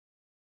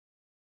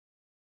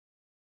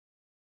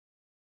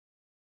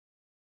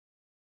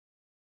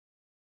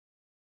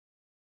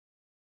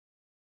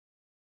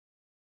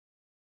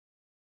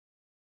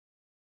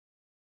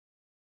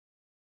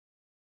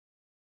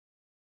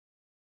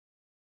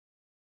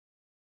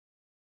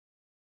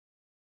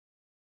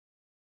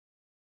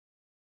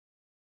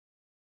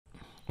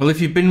Well,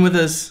 if you've been with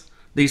us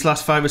these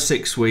last 5 or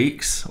 6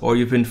 weeks, or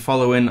you've been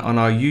following on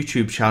our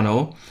YouTube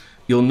channel,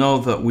 you'll know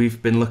that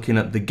we've been looking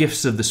at the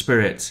gifts of the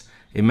Spirit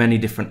in many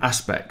different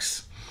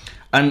aspects.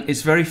 And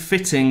it's very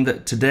fitting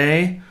that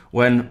today,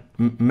 when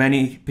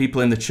many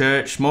people in the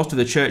church, most of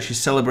the church is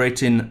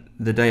celebrating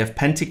the day of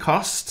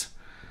Pentecost,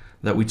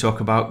 that we talk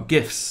about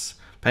gifts.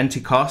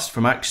 Pentecost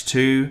from Acts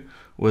 2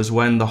 was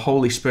when the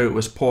Holy Spirit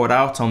was poured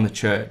out on the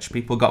church.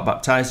 People got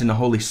baptized in the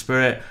Holy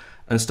Spirit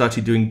and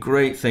started doing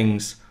great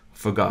things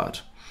for God.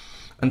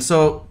 And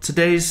so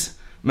today's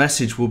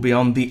message will be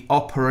on the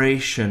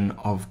operation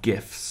of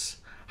gifts,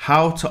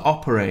 how to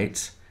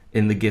operate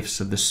in the gifts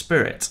of the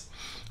Spirit.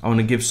 I want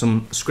to give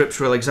some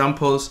scriptural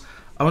examples.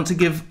 I want to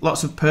give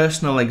lots of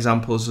personal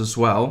examples as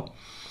well.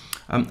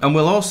 And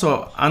we'll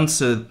also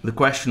answer the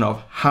question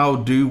of how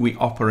do we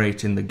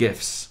operate in the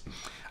gifts?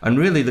 And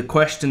really the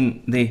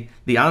question,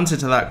 the answer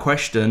to that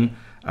question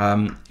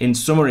in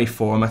summary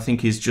form, I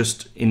think is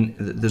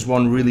there's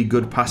one really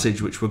good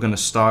passage which we're going to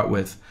start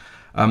with.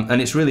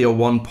 And it's really a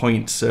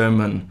one-point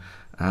sermon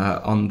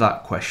on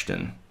that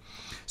question.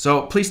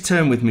 So please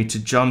turn with me to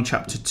John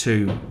chapter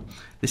 2.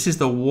 This is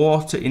the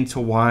water into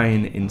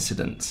wine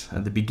incident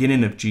at the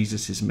beginning of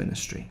Jesus'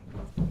 ministry.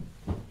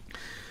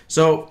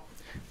 So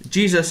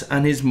Jesus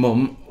and his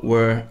mum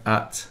were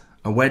at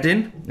a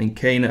wedding in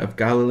Cana of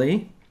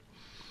Galilee.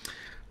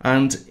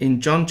 And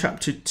in John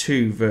chapter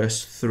 2,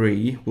 verse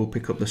 3, we'll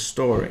pick up the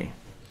story.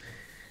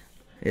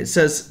 It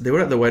says, they were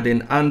at the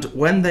wedding, and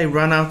when they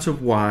ran out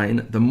of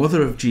wine, the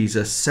mother of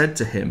Jesus said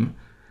to him,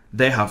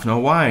 "They have no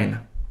wine."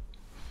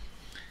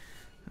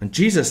 And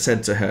Jesus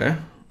said to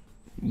her,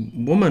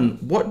 "Woman,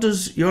 what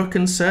does your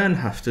concern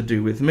have to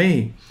do with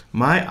me?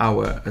 My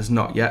hour has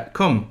not yet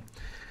come."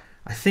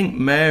 I think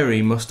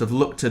Mary must have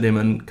looked at him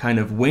and kind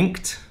of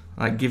winked,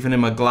 like giving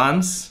him a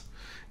glance.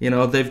 You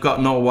know, they've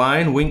got no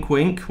wine, wink,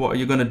 wink, what are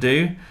you going to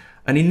do?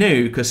 And he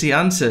knew, because he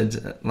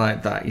answered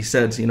like that. He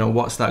said,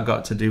 what's that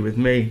got to do with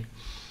me?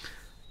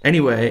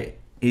 Anyway,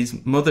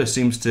 his mother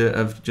seems to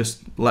have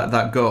just let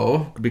that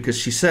go, because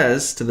she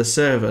says to the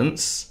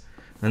servants,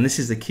 and this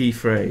is the key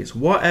phrase,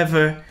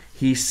 "Whatever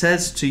he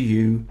says to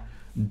you,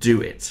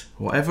 do it."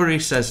 Whatever he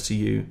says to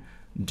you,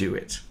 do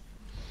it.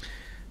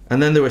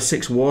 And then there were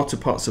 6 water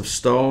pots of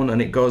stone,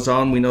 and it goes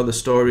on. We know the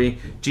story.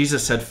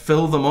 Jesus said,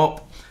 "Fill them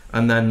up,"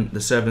 and then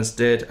the servants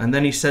did. And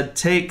then he said,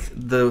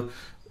 draw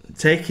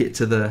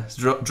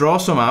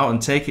some out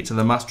and take it to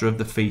the master of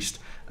the feast.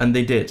 And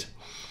they did.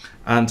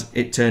 And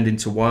it turned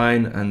into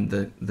wine, and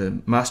the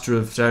master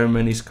of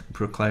ceremonies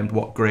proclaimed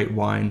what great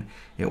wine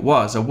it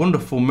was. A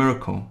wonderful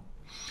miracle.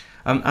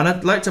 And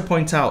I'd like to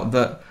point out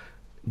that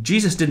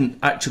Jesus didn't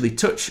actually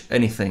touch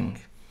anything.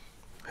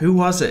 Who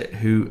was it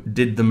who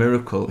did the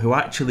miracle, who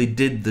actually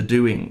did the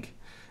doing?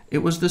 It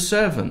was the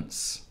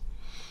servants.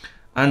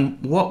 And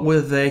what were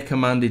they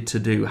commanded to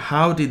do?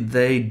 How did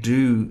they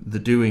do the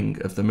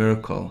doing of the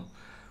miracle?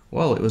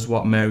 Well, it was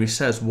what Mary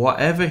says.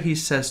 Whatever he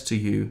says to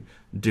you,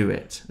 do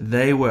it.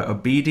 They were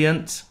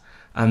obedient,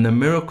 and the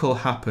miracle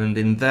happened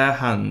in their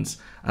hands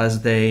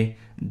as they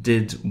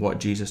did what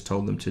Jesus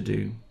told them to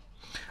do.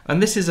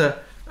 And this is a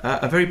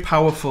very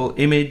powerful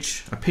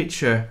image, a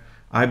picture,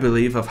 I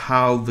believe, of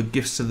how the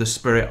gifts of the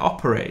Spirit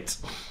operate.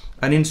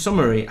 And in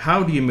summary,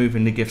 how do you move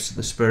in the gifts of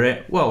the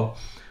Spirit? Well,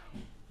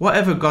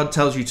 whatever God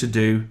tells you to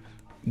do,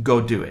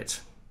 go do it.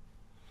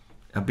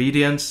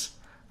 Obedience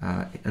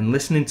and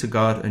listening to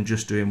God and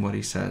just doing what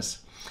he says.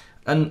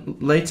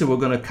 And later we're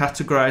going to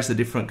categorize the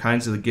different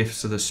kinds of the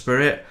gifts of the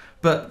Spirit,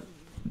 but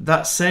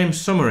that same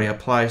summary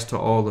applies to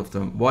all of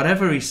them.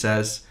 Whatever he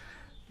says,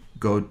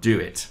 go do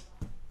it.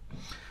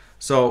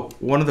 So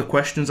one of the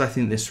questions I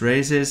think this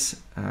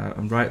raises,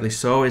 and rightly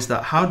so, is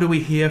that how do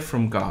we hear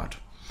from God?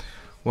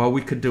 Well,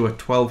 we could do a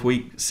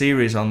 12-week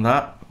series on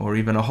that, or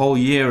even a whole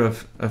year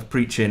of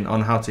preaching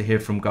on how to hear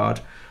from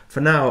God.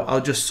 For now,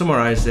 I'll just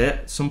summarize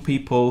it. Some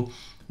people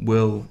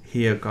will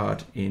hear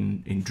God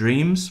in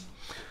dreams.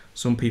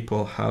 Some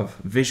people have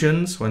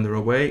visions when they're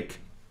awake.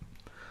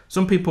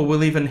 Some people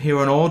will even hear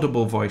an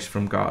audible voice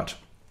from God.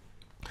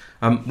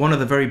 One of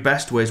the very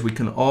best ways we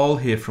can all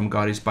hear from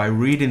God is by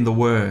reading the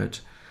Word.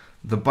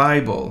 The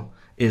Bible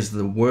is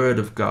the Word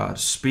of God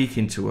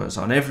speaking to us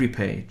on every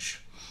page.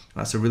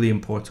 That's a really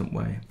important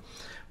way.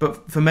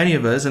 But for many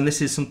of us, and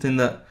this is something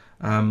that,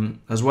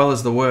 as well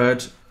as the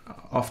Word,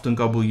 often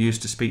God will use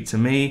to speak to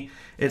me,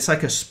 it's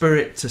like a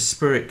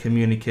spirit-to-spirit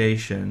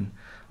communication,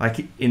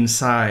 like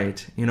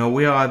inside.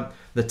 We are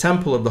the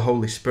temple of the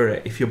Holy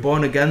Spirit. If you're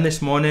born again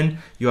this morning,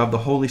 you have the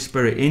Holy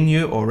Spirit in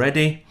you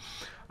already,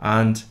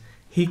 and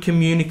he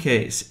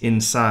communicates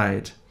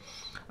inside.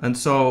 And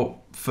so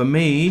for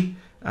me,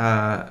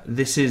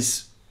 this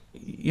is,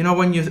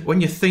 when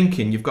you're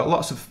thinking, you've got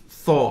lots of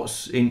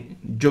thoughts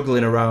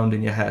juggling around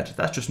in your head.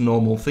 That's just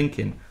normal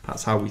thinking.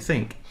 That's how we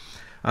think.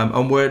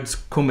 And words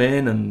come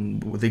in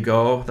and they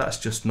go. That's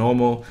just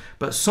normal.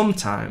 But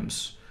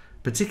sometimes,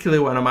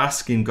 particularly when I'm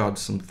asking God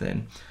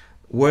something,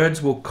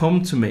 words will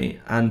come to me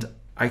and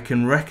I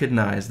can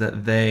recognize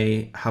that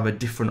they have a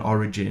different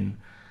origin.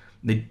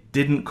 They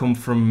didn't come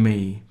from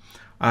me.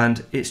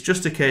 And it's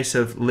just a case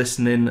of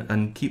listening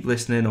and keep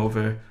listening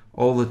over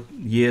all the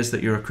years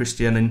that you're a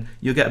Christian, and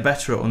you'll get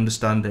better at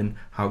understanding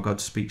how God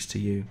speaks to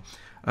you.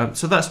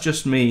 So that's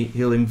just me.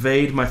 He'll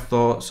invade my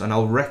thoughts, and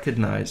I'll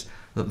recognize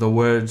that the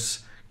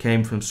words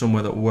came from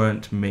somewhere that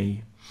weren't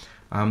me.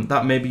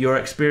 That may be your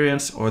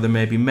experience, or there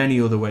may be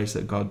many other ways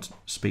that God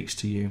speaks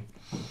to you.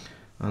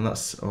 And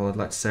that's all I'd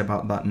like to say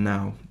about that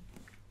now.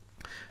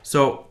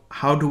 So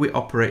how do we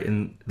operate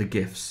in the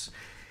gifts?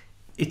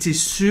 It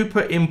is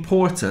super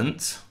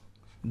important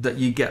that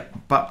you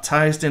get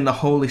baptized in the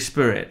Holy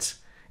Spirit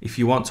if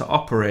you want to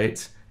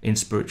operate in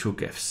spiritual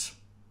gifts.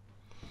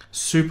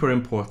 Super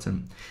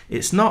important.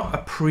 It's not a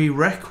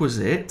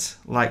prerequisite,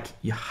 like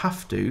you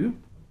have to.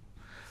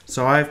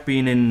 So I've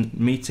been in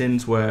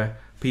meetings where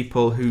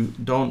people who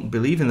don't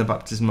believe in the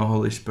baptism of the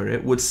Holy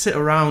Spirit would sit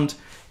around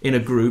in a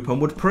group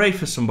and would pray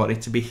for somebody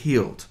to be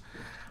healed.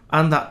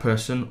 And that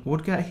person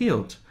would get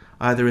healed,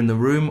 either in the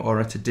room or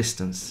at a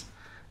distance.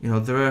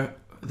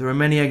 There are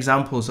many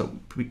examples that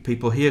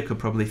people here could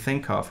probably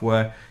think of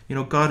where,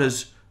 God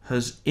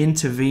has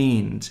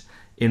intervened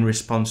in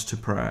response to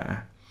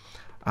prayer.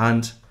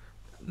 And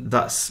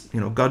that's,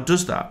 God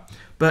does that.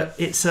 But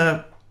it's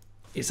a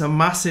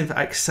massive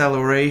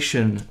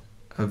acceleration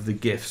of the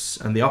gifts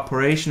and the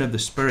operation of the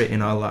Spirit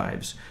in our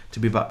lives to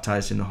be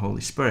baptized in the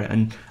Holy Spirit.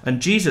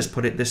 And Jesus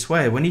put it this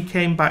way: when he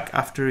came back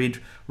after he'd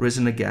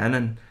risen again,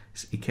 and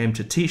he came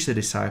to teach the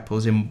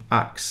disciples in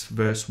Acts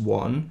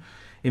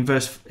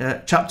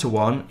chapter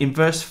 1, in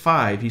verse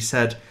 5, he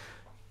said,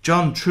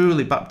 "John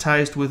truly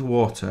baptized with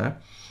water,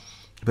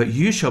 but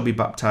you shall be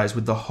baptized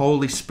with the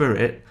Holy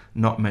Spirit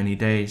not many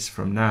days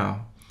from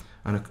now."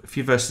 And a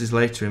few verses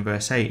later in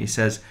verse 8, he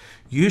says,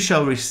 "You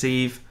shall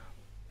receive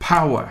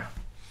power."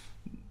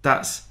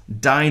 That's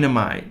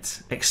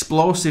dynamite,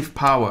 explosive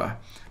power,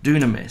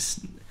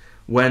 dunamis,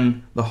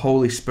 when the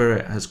Holy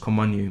Spirit has come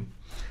on you.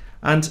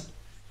 And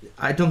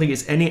I don't think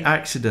it's any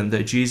accident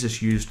that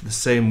Jesus used the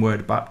same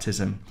word,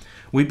 baptism.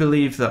 We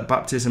believe that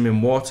baptism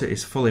in water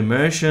is full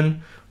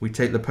immersion. We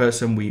take the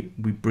person, we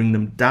bring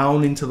them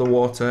down into the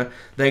water.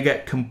 They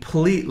get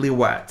completely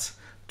wet,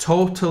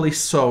 totally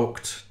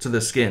soaked to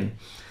the skin.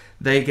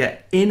 They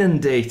get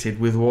inundated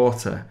with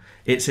water.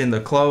 It's in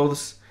their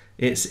clothes.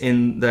 It's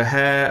in their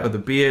hair or the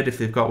beard if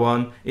they've got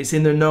one. It's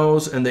in their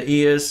nose and their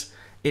ears.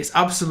 It's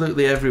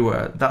absolutely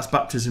everywhere. That's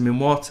baptism in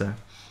water.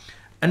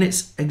 And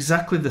it's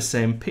exactly the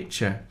same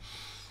picture.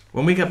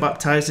 When we get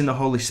baptized in the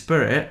Holy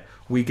Spirit,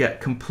 we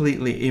get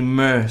completely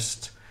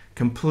immersed,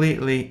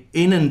 completely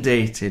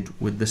inundated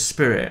with the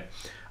Spirit.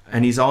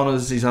 And he's on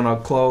us, he's on our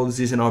clothes,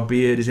 he's in our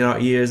beard, he's in our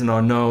ears and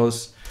our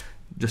nose.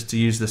 Just to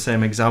use the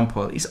same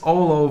example, he's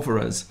all over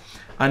us.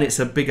 And it's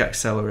a big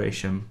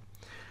acceleration.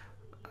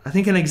 I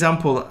think an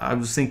example I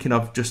was thinking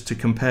of just to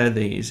compare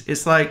these,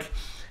 it's like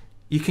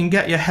you can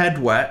get your head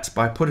wet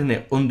by putting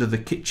it under the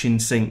kitchen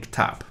sink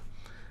tap.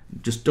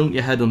 Just dunk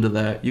your head under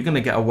there, you're going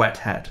to get a wet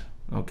head,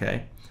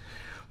 okay?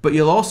 But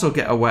you'll also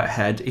get a wet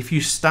head if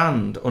you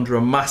stand under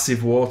a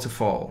massive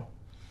waterfall.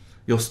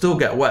 You'll still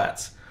get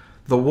wet.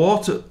 The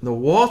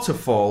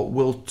waterfall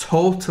will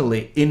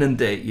totally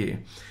inundate you.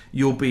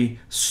 You'll be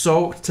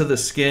soaked to the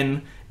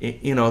skin,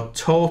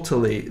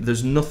 totally.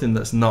 There's nothing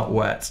that's not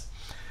wet.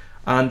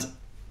 And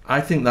I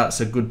think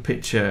that's a good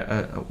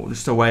picture,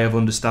 just a way of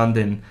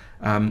understanding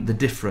the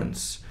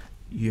difference.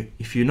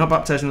 If you're not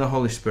baptized in the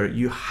Holy Spirit,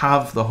 you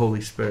have the Holy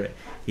Spirit.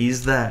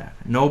 He's there.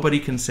 Nobody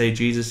can say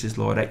Jesus is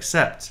Lord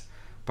except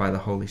by the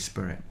Holy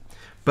Spirit.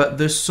 But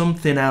there's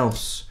something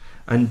else.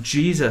 And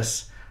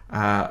Jesus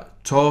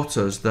taught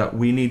us that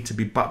we need to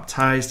be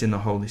baptized in the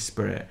Holy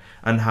Spirit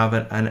and have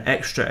an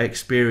extra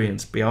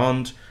experience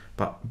beyond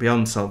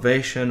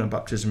salvation and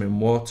baptism in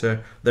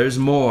water. There's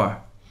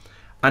more.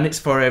 And it's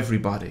for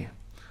everybody.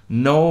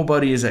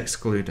 Nobody is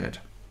excluded.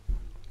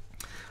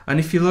 And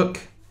if you look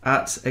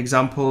at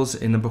examples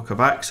in the book of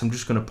Acts, I'm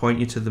just going to point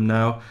you to them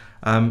now.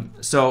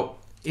 So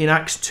in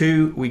Acts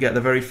 2, we get the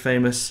very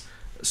famous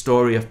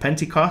story of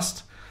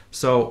Pentecost.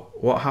 So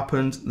what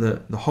happened?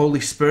 The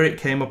Holy Spirit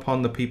came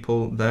upon the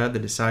people there, the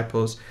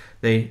disciples.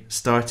 They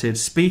started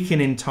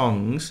speaking in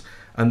tongues,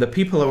 and the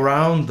people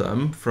around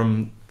them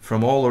from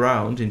all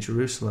around in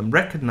Jerusalem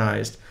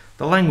recognized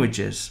the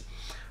languages.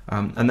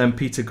 And then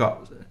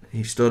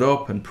he stood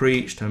up and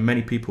preached, and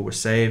many people were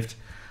saved,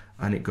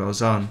 and it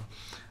goes on.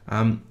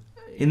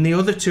 In the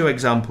other two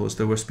examples,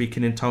 they were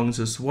speaking in tongues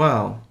as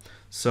well.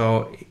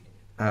 So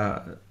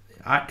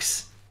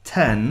Acts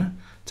 10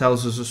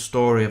 tells us a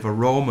story of a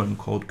Roman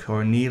called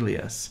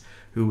Cornelius,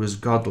 who was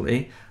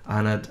godly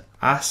and had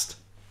asked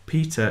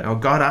Peter, or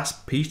God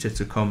asked Peter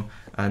to come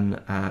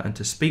and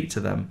to speak to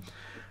them.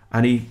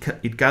 And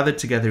he'd gathered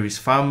together his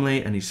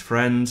family and his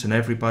friends and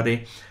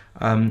everybody.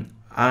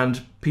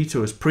 And Peter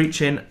was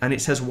preaching, and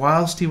it says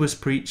whilst he was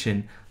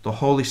preaching, the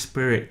Holy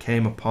Spirit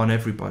came upon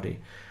everybody.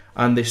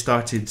 And they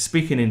started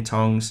speaking in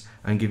tongues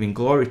and giving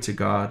glory to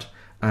God.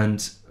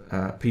 And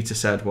Peter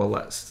said, well,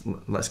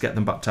 let's get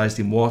them baptized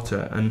in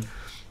water.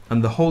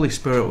 And the Holy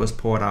Spirit was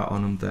poured out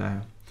on them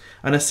there.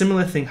 And a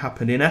similar thing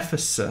happened in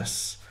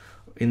Ephesus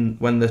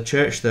when the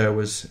church there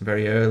was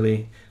very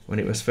early, when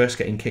it was first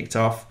getting kicked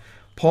off,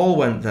 Paul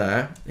went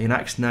there in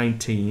Acts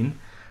 19,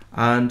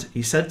 and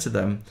he said to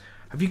them,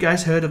 "Have you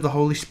guys heard of the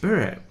Holy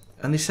Spirit?"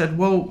 And they said,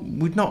 "Well,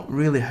 we'd not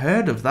really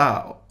heard of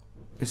that."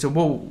 He said,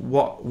 "Well,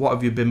 what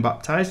have you been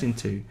baptized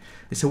into?"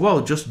 They said,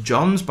 "Well, just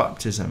John's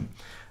baptism."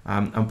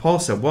 And Paul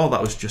said, "Well,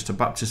 that was just a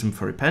baptism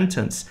for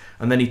repentance."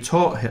 And then he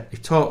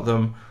taught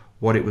them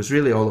what it was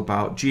really all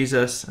about,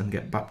 Jesus, and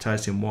get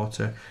baptized in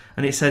water.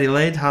 And it said he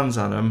laid hands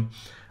on them,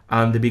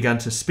 and they began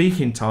to speak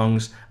in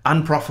tongues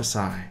and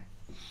prophesy.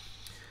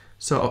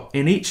 So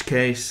in each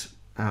case,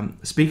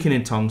 speaking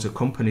in tongues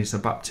accompanies the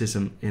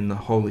baptism in the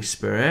Holy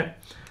Spirit,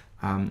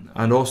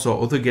 and also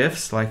other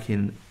gifts, like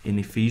in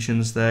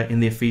Ephesians there,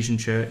 in the Ephesian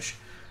church,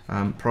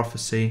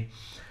 prophecy.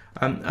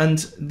 And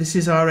this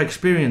is our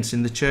experience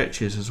in the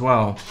churches as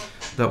well,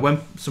 that when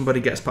somebody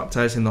gets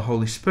baptized in the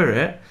Holy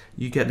Spirit,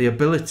 you get the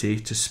ability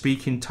to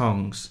speak in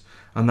tongues,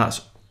 and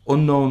that's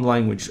unknown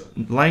language.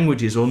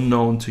 Language is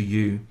unknown to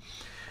you.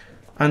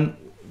 And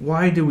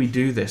why do we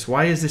do this?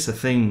 Why is this a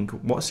thing?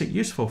 What's it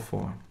useful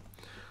for?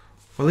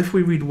 Well, if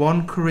we read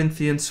 1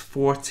 Corinthians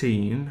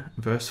 14,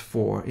 verse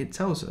 4, it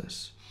tells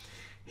us,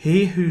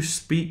 "He who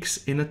speaks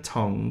in a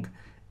tongue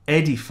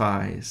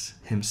edifies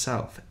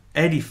himself."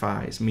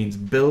 Edifies means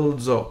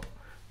builds up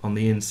on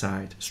the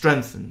inside,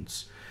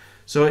 strengthens.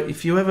 So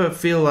if you ever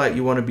feel like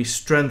you want to be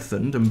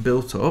strengthened and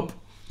built up,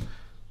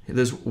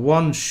 there's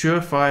one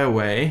surefire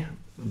way,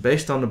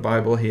 based on the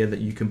Bible here,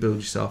 that you can build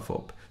yourself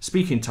up.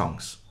 Speak in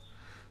tongues.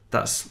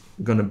 That's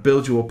going to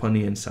build you up on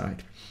the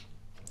inside.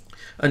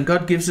 And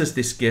God gives us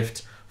this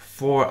gift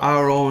for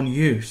our own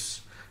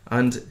use.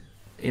 And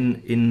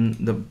in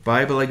the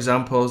Bible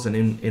examples and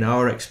in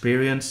our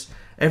experience,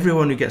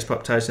 everyone who gets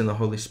baptized in the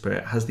Holy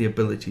Spirit has the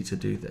ability to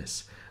do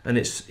this. And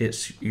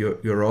it's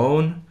your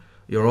own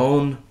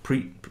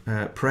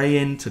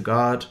praying to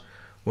God,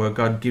 where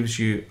God gives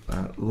you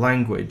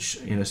language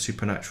in a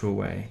supernatural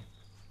way.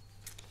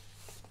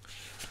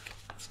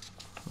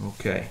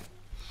 Okay.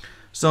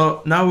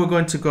 So now we're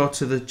going to go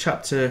to the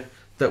chapter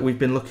that we've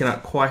been looking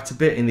at quite a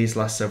bit in these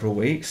last several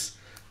weeks.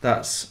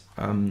 That's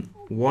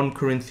 1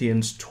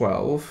 Corinthians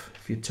 12.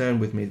 If you turn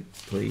with me,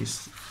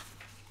 please.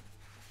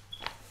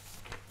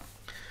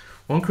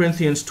 1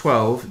 Corinthians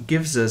 12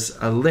 gives us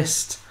a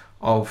list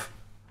of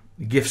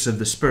gifts of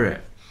the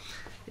Spirit.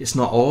 It's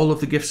not all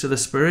of the gifts of the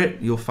Spirit.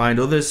 You'll find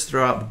others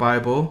throughout the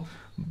Bible.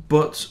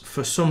 But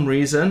for some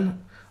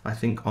reason, I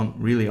think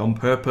on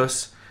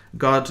purpose,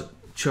 God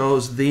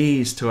chose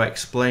these to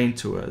explain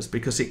to us,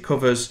 because it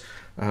covers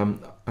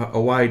a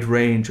wide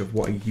range of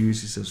what he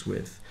uses us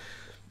with.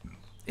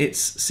 It's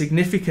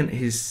significant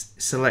he's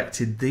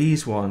selected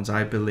these ones,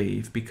 I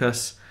believe,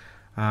 because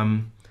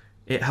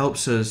it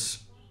helps us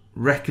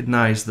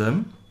recognize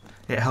them,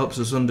 it helps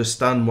us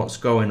understand what's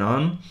going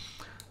on,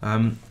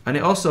 and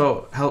it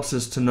also helps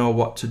us to know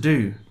what to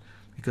do,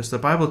 because the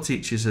Bible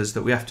teaches us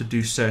that we have to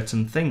do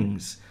certain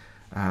things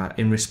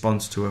in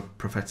response to a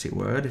prophetic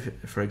word.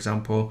 If, for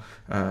example,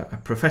 a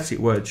prophetic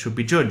word should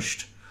be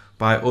judged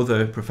by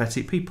other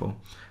prophetic people.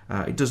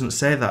 It doesn't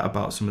say that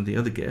about some of the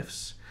other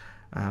gifts.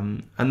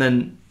 And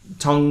then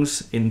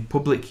tongues in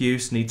public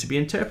use need to be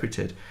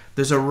interpreted.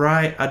 There's a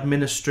right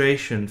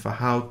administration for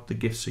how the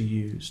gifts are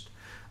used.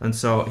 And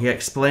so he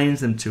explains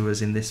them to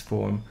us in this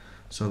form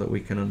so that we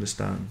can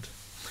understand.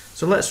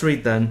 So let's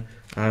read then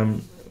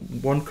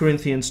 1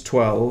 Corinthians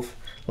 12.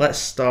 Let's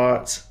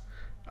start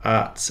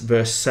at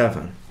verse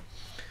 7.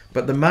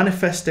 "But the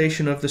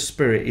manifestation of the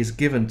Spirit is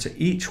given to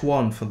each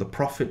one for the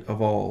profit of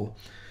all."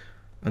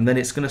 And then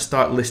it's going to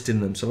start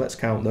listing them. So let's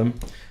count them.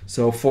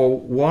 So to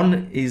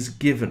one is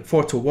given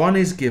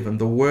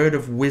the word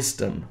of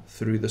wisdom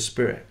through the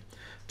Spirit.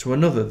 To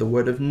another, the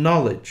word of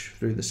knowledge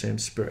through the same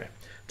Spirit.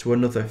 To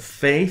another,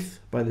 faith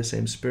by the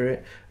same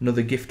Spirit.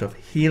 Another, gift of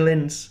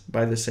healings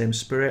by the same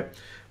Spirit.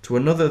 To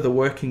another, the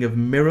working of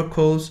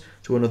miracles.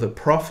 To another,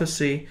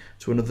 prophecy.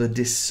 To another,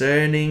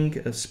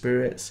 discerning of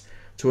spirits.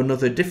 To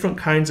another, different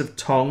kinds of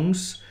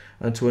tongues.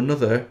 And to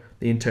another,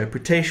 the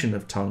interpretation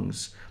of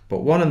tongues.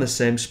 But one and the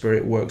same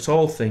Spirit works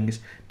all things,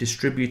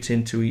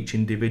 distributing to each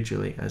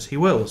individually as he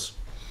wills.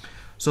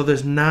 So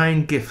there's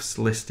 9 gifts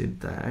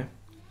listed there.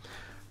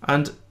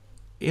 And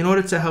in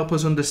order to help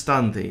us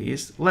understand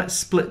these, let's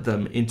split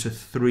them into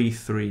 3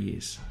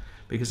 threes,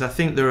 because I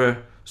think there are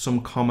some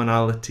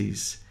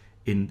commonalities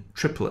in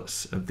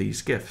triplets of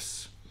these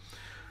gifts.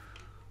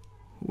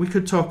 We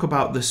could talk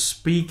about the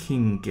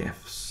speaking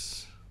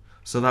gifts.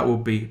 So that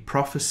would be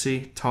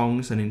prophecy,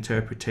 tongues, and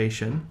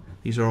interpretation.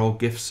 These are all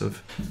gifts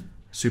of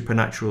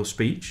supernatural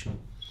speech.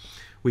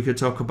 We could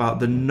talk about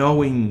the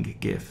knowing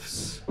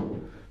gifts.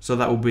 So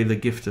that would be the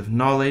gift of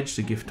knowledge,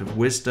 the gift of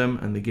wisdom,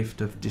 and the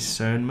gift of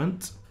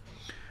discernment.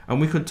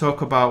 And we could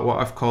talk about what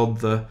I've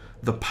called the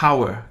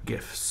power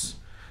gifts.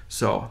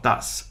 So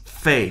that's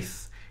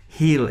faith,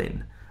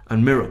 healing,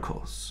 and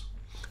miracles.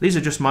 These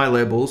are just my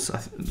labels.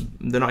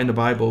 They're not in the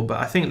Bible, but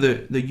I think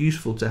they're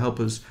useful to help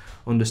us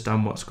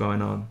understand what's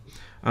going on.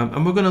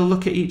 And we're going to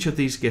look at each of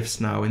these gifts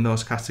now in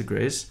those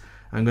categories.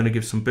 I'm going to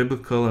give some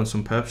biblical and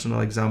some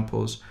personal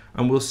examples,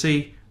 and we'll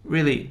see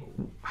really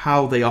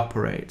how they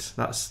operate.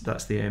 That's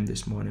the aim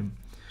this morning.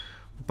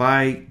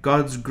 By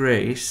God's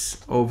grace,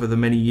 over the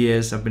many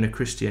years I've been a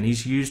Christian,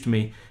 He's used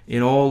me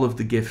in all of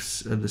the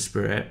gifts of the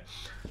Spirit,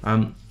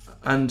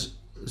 and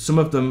some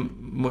of them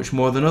much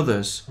more than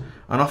others.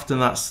 And often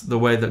that's the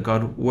way that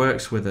God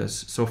works with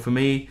us. So for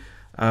me,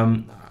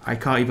 I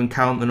can't even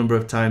count the number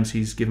of times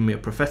He's given me a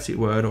prophetic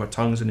word or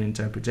tongues and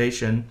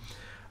interpretation.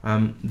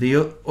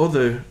 The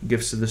other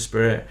gifts of the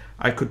Spirit,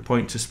 I could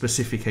point to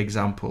specific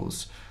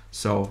examples.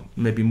 So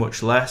maybe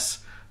much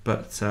less,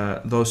 but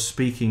those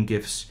speaking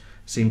gifts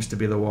seems to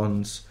be the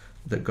ones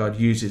that God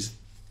uses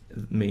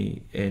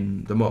me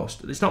in the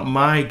most. It's not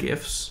my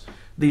gifts,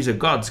 these are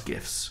God's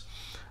gifts.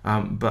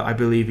 But I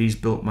believe He's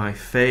built my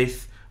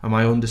faith and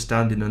my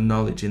understanding and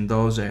knowledge in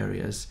those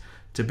areas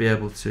to be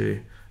able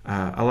to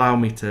allow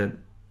me to,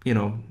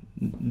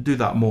 do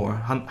that more,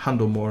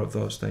 handle more of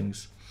those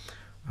things.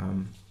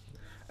 And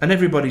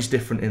everybody's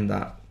different in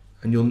that.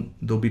 And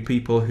there'll be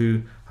people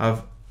who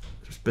have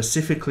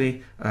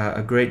specifically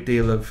a great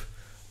deal of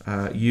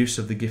use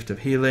of the gift of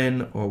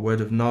healing or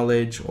word of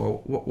knowledge or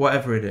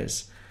whatever it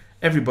is.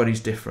 Everybody's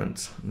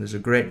different. And there's a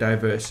great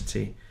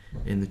diversity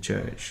in the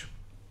church.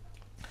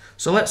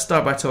 So let's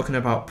start by talking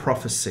about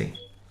prophecy.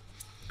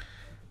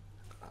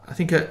 I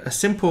think a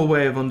simple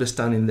way of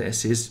understanding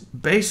this is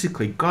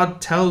basically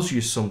God tells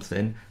you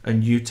something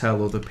and you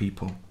tell other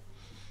people.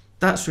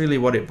 That's really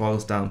what it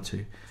boils down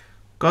to.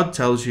 God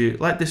tells you,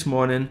 like this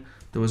morning,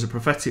 there was a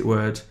prophetic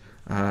word.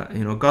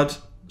 God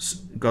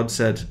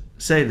said,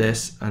 say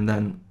this, and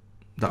then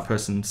that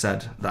person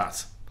said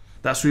that.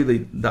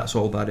 That's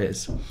all that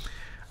is.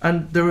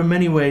 And there are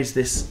many ways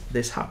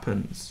this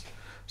happens.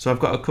 So I've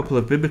got a couple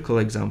of biblical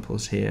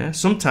examples here.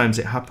 Sometimes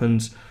it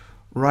happens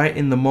right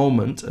in the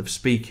moment of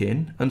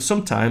speaking, and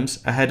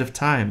sometimes ahead of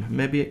time,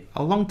 maybe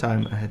a long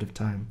time ahead of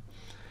time.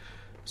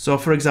 So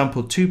for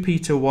example, 2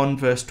 Peter 1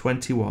 verse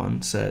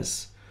 21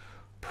 says,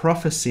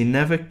 prophecy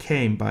never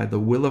came by the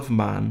will of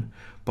man,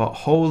 but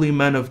holy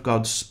men of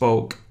God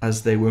spoke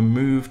as they were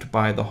moved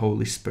by the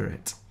Holy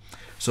Spirit.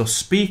 So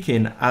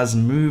speaking as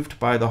moved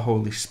by the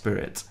Holy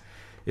Spirit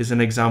is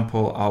an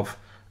example of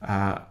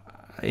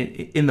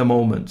in the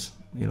moment.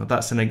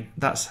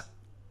 That's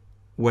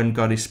when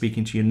God is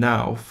speaking to you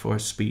now for a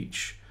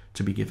speech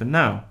to be given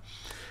now.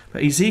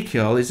 But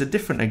Ezekiel is a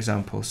different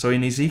example. So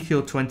in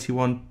Ezekiel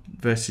 21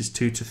 verses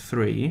 2 to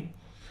 3,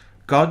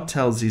 God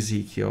tells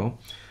Ezekiel,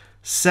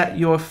 set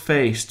your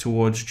face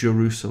towards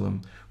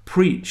Jerusalem,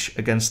 preach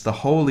against the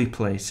holy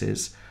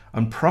places,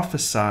 and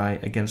prophesy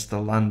against the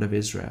land of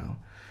Israel.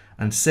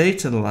 And say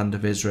to the land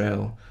of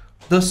Israel,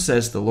 thus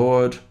says the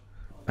Lord,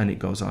 and it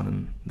goes on,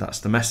 and that's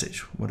the message,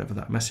 whatever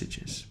that message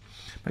is.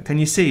 But can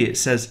you see it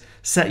says,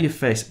 set your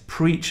face,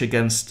 preach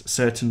against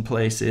certain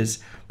places,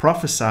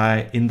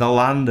 prophesy in the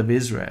land of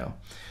Israel.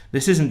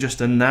 This isn't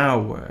just a now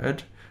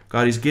word.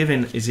 God is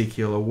giving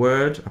Ezekiel a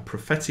word, a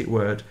prophetic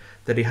word,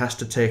 that he has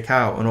to take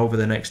out, and over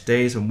the next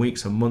days and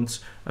weeks and months,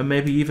 and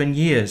maybe even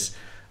years,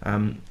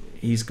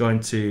 he's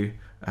going to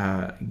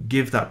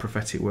give that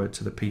prophetic word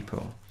to the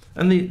people.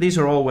 And these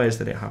are all ways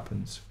that it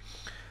happens.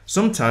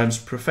 Sometimes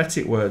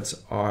prophetic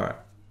words are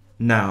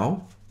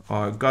now,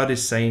 or God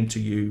is saying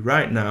to you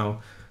right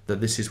now that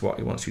this is what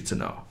he wants you to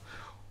know.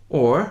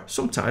 Or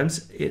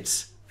sometimes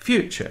it's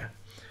future.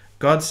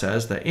 God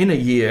says that in a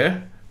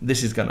year,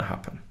 this is going to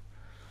happen.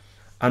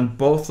 And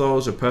both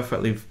those are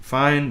perfectly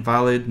fine,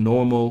 valid,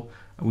 normal.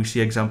 We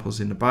see examples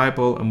in the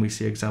Bible, and we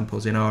see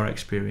examples in our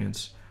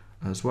experience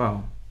as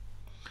well.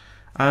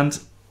 And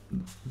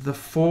the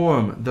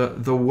form,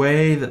 the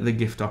way that the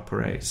gift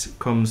operates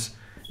comes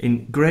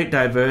in great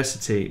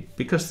diversity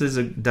because there's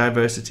a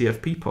diversity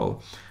of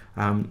people.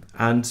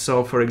 And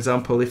so, for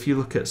example, if you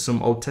look at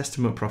some Old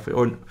Testament prophet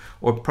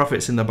or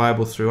prophets in the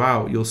Bible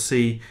throughout, you'll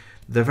see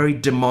they're very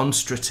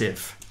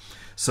demonstrative.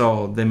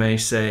 So they may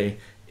say,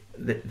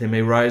 they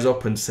may rise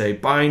up and say,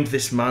 bind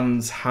this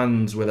man's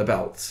hands with a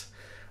belt.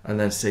 And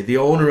then say, the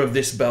owner of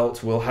this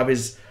belt will have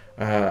his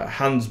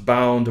hands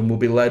bound and will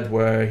be led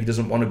where he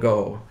doesn't want to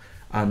go.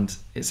 And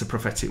it's a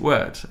prophetic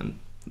word. And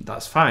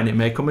that's fine. It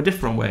may come a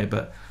different way,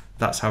 but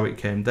that's how it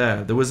came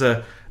there. There was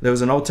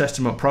an Old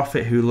Testament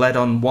prophet who led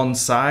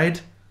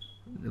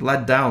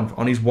down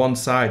on his one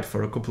side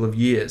for a couple of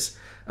years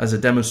as a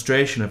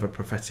demonstration of a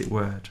prophetic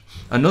word.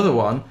 Another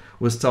one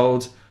was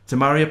told to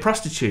marry a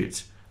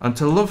prostitute and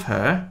to love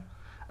her,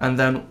 and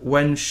then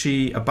when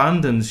she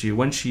abandons you,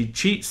 when she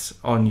cheats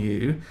on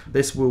you,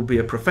 this will be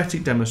a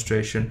prophetic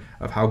demonstration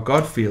of how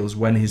God feels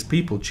when his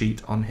people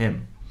cheat on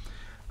him.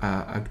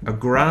 A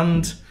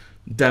grand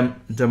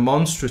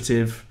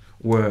demonstrative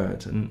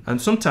word,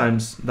 and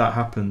sometimes that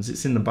happens.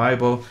 It's in the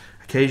Bible.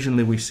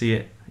 Occasionally we see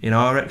it in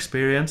our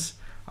experience.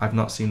 I've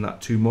not seen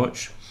that too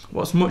much.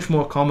 What's much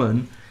more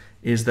common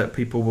is that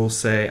people will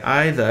say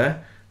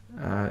either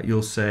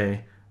you'll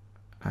say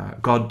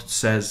God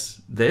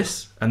says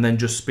this, and then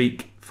just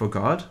speak for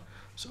God.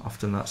 So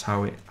often that's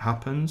how it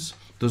happens.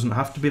 Doesn't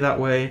have to be that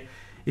way.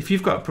 If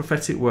you've got a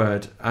prophetic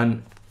word,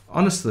 and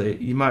honestly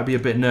you might be a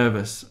bit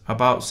nervous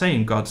about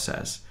saying God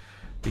says,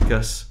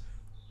 because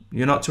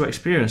you're not too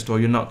experienced or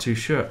you're not too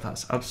sure,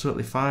 that's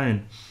absolutely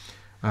fine.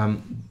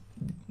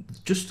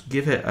 Just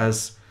give it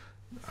as,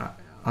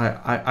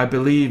 I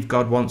believe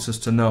God wants us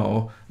to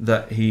know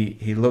that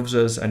he loves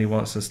us and he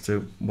wants us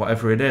to,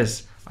 whatever it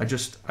is. I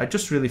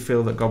just really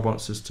feel that God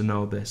wants us to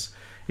know this.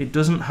 It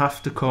doesn't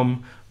have to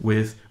come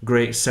with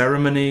great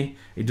ceremony.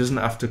 It doesn't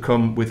have to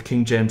come with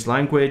King James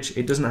language.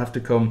 It doesn't have to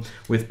come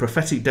with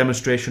prophetic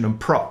demonstration and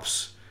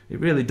props. It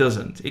really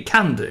doesn't. It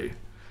can do.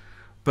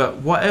 But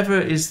whatever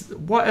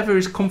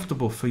is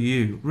comfortable for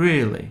you,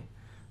 really,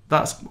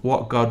 that's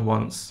what God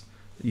wants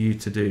you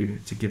to do,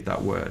 to give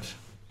that word.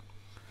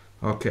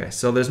 Okay,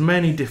 so there's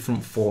many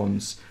different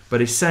forms,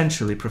 but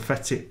essentially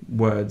prophetic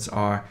words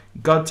are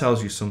God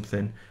tells you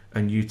something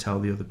and you tell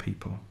the other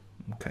people.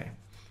 Okay.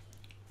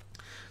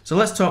 So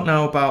let's talk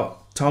now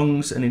about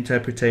tongues and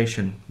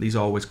interpretation. These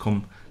always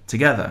come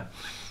together.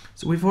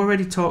 So we've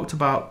already talked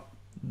about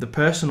the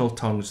personal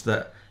tongues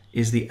that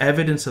is the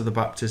evidence of the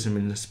baptism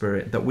in the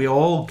Spirit that we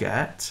all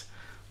get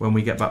when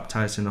we get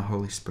baptized in the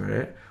Holy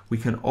Spirit. We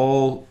can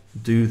all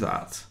do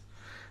that.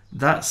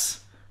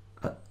 That's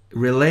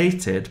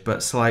related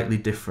but slightly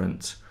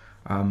different.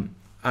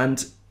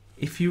 And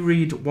if you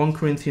read 1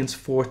 Corinthians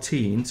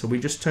 14, so we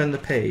just turn the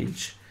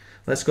page,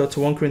 let's go to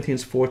 1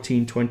 Corinthians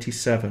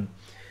 14:27.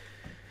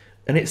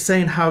 And it's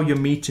saying how your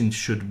meetings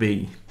should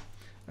be.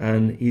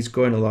 And he's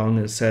going along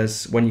and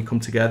says, when you come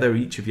together,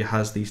 each of you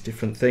has these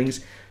different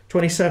things.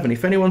 27,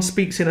 if anyone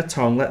speaks in a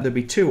tongue, let there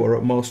be 2 or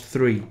at most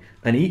 3,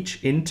 and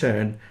each in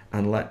turn,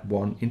 and let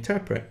one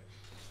interpret.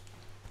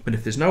 But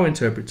if there's no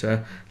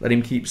interpreter, let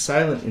him keep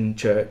silent in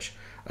church,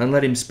 and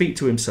let him speak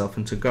to himself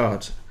and to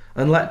God.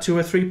 And let 2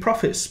 or 3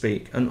 prophets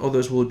speak, and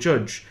others will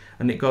judge.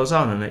 And it goes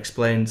on and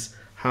explains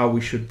how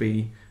we should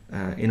be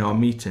in our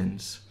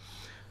meetings.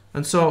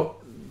 And so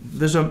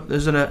there's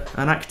an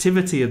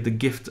activity of the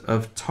gift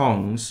of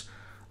tongues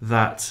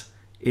that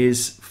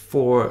is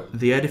for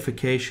the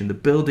edification, the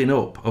building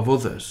up of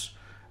others.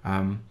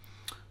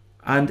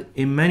 And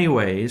in many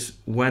ways,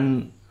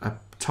 when a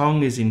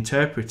tongue is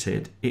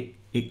interpreted,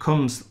 it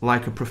comes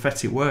like a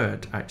prophetic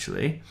word,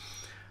 actually.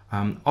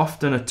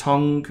 Often a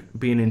tongue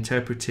being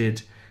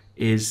interpreted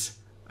is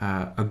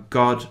a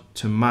God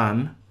to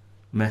man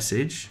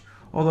message,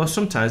 although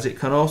sometimes it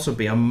can also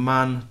be a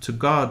man to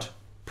God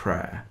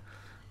prayer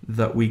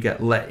that we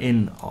get let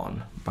in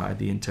on by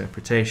the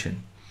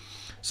interpretation.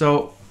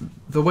 So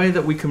the way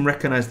that we can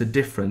recognize the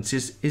difference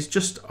is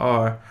just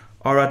our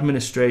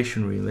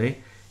administration,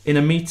 really. In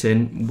a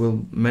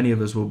meeting, many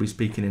of us will be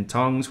speaking in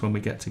tongues when we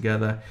get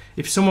together.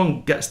 If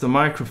someone gets the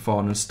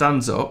microphone and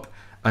stands up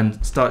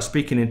and starts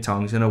speaking in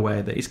tongues in a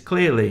way that is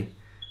clearly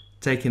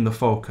taking the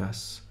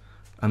focus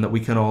and that we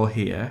can all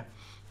hear,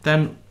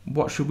 then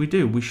what should we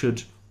do? We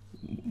should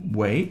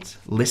wait,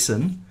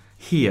 listen,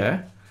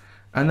 hear,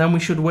 and then we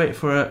should wait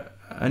for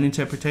an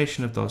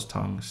interpretation of those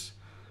tongues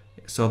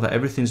so that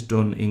everything's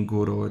done in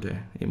good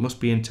order. It must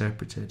be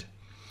interpreted.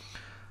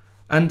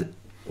 And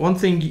one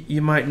thing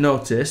you might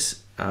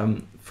notice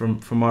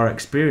from our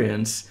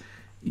experience,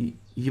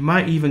 you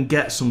might even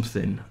get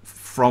something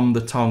from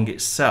the tongue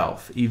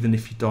itself, even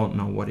if you don't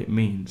know what it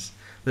means.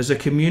 There's a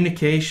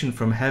communication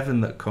from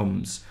heaven that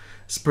comes,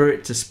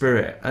 spirit to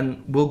spirit,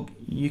 and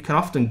you can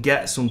often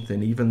get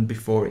something even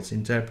before it's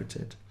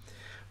interpreted.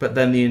 But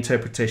then the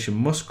interpretation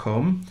must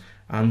come,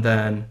 and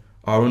then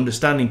our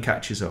understanding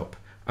catches up,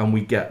 and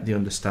we get the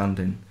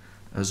understanding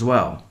as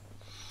well.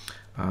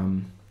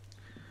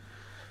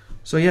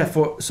 So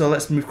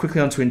let's move quickly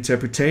on to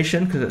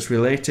interpretation, because it's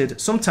related.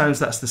 Sometimes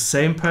that's the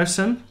same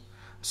person,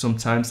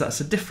 sometimes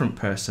that's a different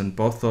person.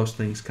 Both those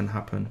things can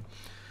happen.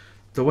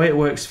 The way it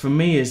works for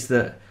me is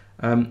that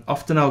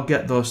often I'll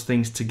get those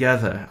things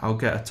together. I'll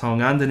get a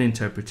tongue and an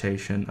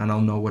interpretation, and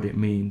I'll know what it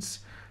means.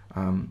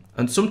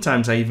 And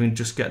sometimes I even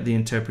just get the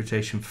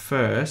interpretation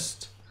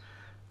first,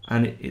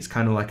 and it's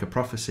kind of like a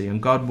prophecy,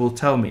 and God will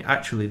tell me,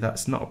 actually,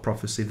 that's not a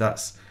prophecy,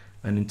 that's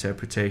an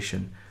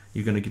interpretation.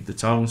 You're going to give the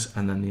tongues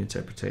and then the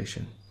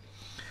interpretation.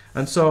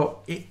 And so,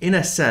 in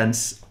a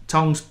sense,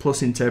 tongues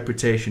plus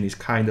interpretation is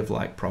kind of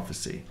like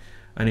prophecy,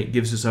 and it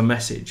gives us a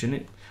message, and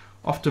it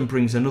often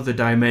brings another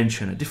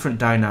dimension, a different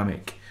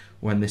dynamic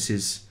when this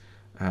is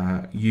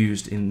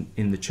used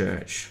in the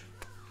church.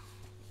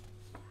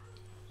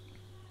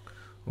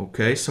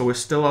 Okay, so we're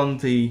still on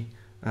the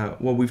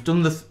we've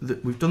done the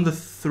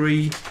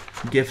 3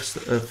 gifts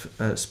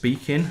of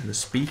speaking, the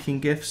speaking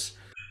gifts.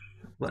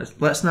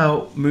 Let's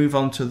now move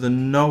on to the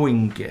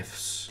knowing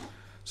gifts.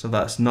 So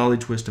that's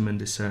knowledge, wisdom, and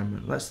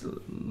discernment. Let's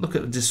look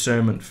at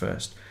discernment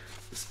first.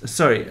 Let's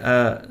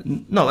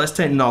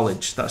take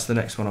knowledge. That's the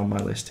next one on my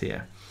list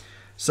here.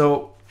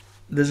 So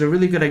there's a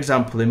really good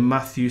example in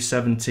Matthew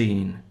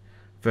 17,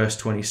 verse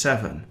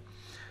 27,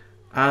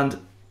 and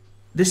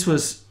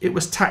it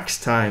was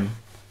tax time.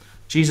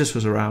 Jesus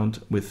was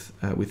around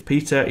with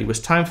Peter. It was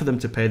time for them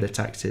to pay their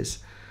taxes.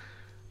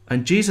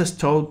 And Jesus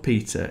told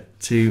Peter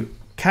to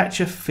catch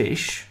a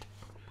fish,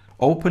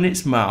 open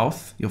its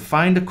mouth, you'll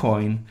find a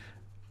coin.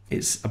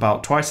 It's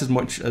about twice as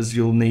much as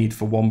you'll need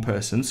for one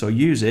person, so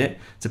use it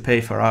to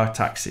pay for our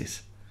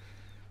taxes.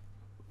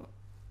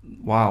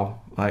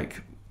 Wow.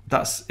 Like,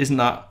 isn't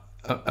that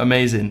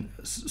amazing?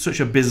 Such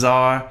a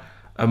bizarre,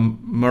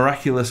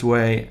 miraculous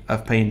way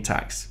of paying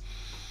tax.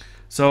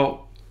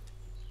 So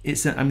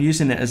I'm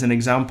using it as an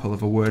example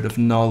of a word of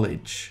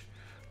knowledge.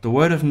 The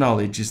word of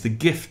knowledge is the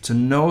gift to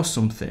know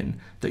something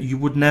that you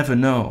would never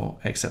know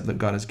except that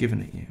God has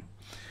given it you.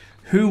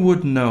 Who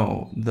would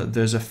know that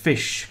there's a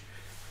fish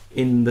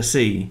in the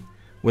sea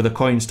with a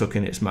coin stuck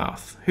in its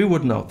mouth? Who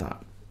would know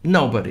that?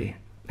 Nobody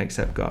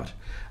except God.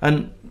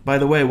 And by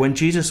the way, when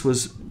Jesus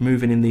was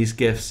moving in these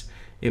gifts,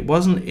 it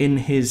wasn't in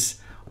his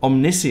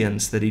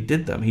omniscience that he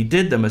did them. He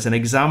did them as an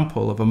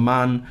example of a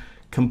man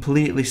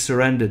completely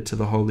surrendered to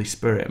the Holy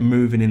Spirit,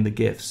 moving in the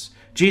gifts.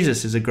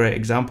 Jesus is a great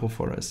example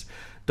for us.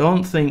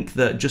 Don't think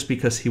that just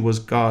because he was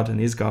God and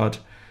is God,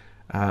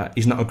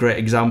 he's not a great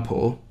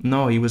example.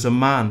 No, he was a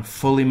man,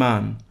 fully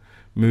man,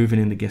 moving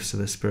in the gifts of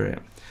the Spirit.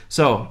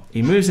 So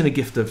he moves in a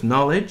gift of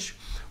knowledge,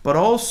 but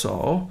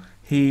also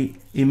he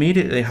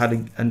immediately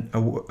had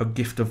a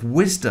gift of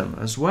wisdom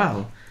as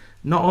well.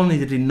 Not only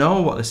did he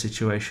know what the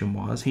situation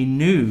was, he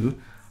knew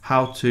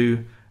how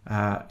to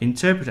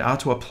interpret it, how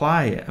to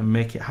apply it and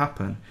make it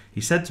happen.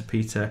 He said to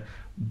Peter,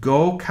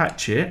 go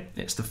catch it.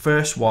 It's the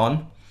first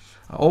one.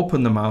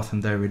 Open the mouth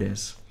and there it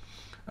is.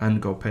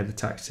 And go pay the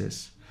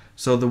taxes.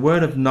 So the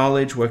word of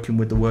knowledge working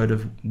with the word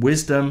of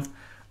wisdom.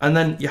 And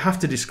then you have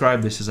to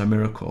describe this as a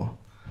miracle.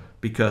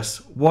 Because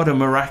what a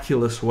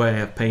miraculous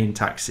way of paying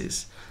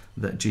taxes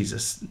that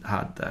Jesus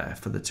had there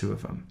for the two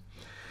of them.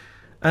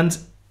 And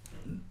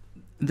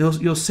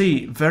you'll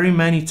see very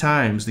many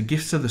times the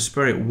gifts of the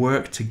Spirit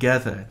work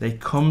together. They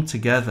come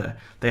together.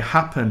 They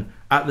happen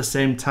at the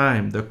same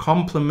time. They're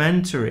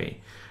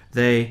complementary.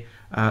 They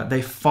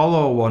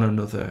follow one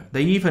another.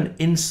 They even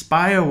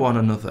inspire one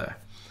another.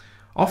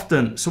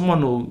 Often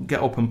someone will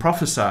get up and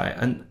prophesy,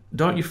 and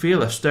don't you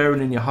feel a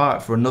stirring in your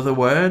heart for another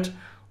word?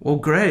 Well,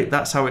 great,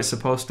 that's how it's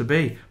supposed to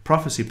be.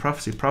 Prophecy,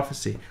 prophecy,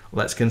 prophecy.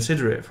 Let's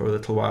consider it for a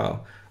little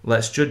while.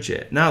 Let's judge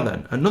it. Now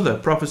then, another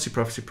prophecy,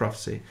 prophecy,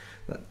 prophecy.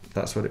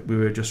 That's what we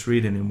were just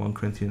reading in 1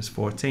 Corinthians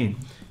 14.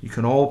 You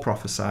can all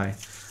prophesy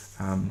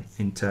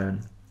in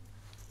turn.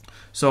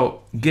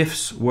 So,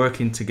 gifts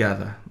working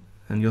together.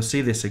 And you'll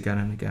see this again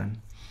and again.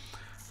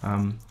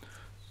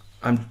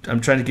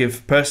 I'm trying to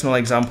give personal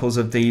examples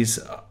of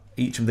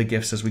each of the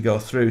gifts as we go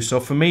through. So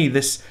for me,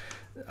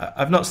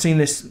 I've not seen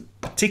this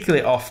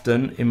particularly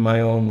often in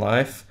my own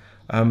life.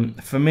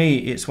 For me,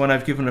 it's when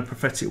I've given a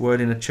prophetic word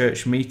in a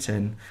church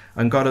meeting,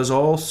 and God has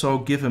also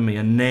given me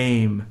a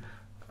name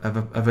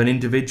of an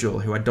individual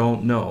who I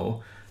don't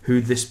know,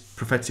 who this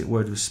prophetic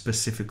word was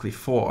specifically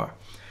for.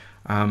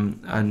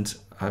 And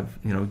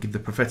I've, give the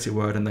prophetic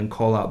word and then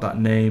call out that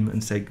name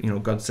and say,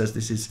 God says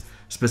this is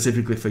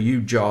specifically for you,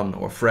 John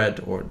or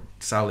Fred or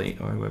Sally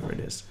or whoever it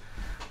is.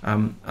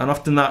 And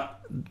often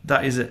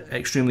that is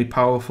extremely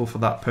powerful for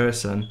that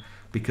person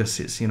because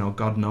it's,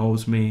 God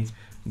knows me,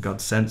 God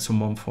sent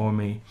someone for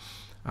me.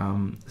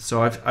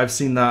 So I've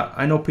seen that.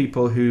 I know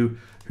people who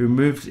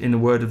moved in the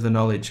word of the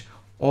knowledge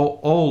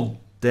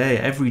all day,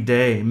 every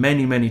day,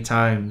 many, many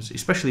times,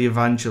 especially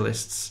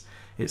evangelists.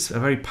 It's a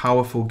very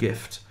powerful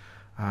gift.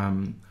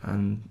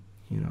 And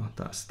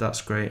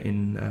that's great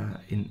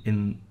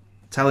in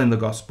telling the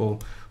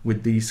gospel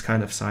with these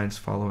kind of signs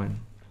following.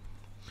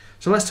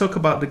 So let's talk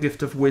about the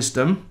gift of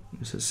wisdom.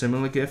 It's a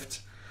similar gift.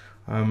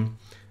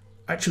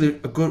 Actually,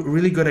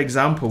 really good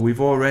example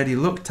we've already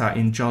looked at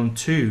in John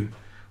 2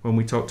 when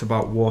we talked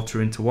about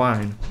water into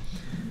wine.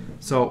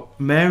 So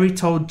Mary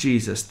told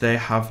Jesus they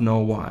have no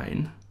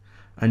wine,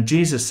 and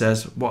Jesus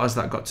says, "What has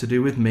that got to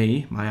do with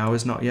me? My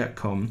hour's not yet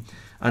come."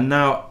 And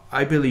now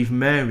I believe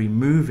Mary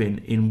moving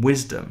in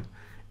wisdom,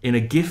 in a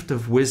gift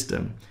of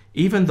wisdom,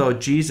 even though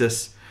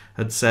Jesus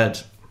had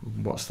said,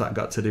 "What's that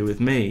got to do with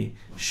me?"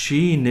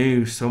 She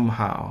knew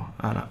somehow,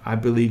 and I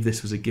believe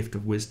this was a gift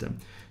of wisdom.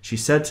 She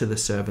said to the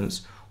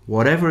servants,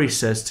 "Whatever he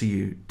says to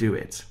you, do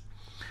it."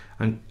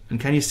 And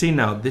can you see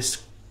now,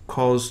 this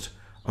caused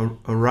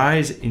a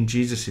rise in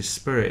Jesus'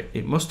 spirit.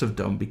 It must have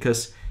done,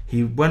 because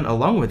he went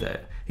along with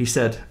it. He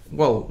said,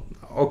 "Well,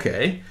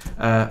 okay,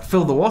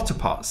 fill the water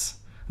pots.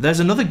 There's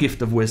another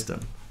gift of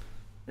wisdom,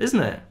 isn't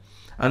it?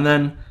 And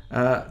then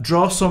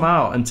draw some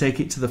out and take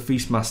it to the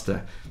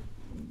feastmaster.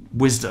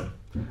 Wisdom."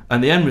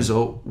 And the end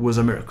result was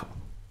a miracle.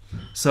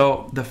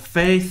 So the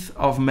faith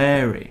of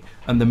Mary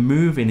and the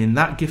moving in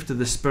that gift of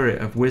the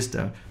Spirit of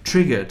wisdom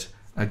triggered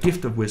a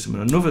gift of wisdom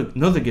and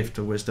another gift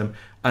of wisdom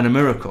and a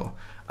miracle.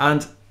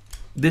 And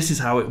this is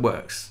how it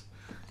works.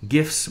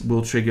 Gifts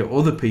will trigger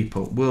other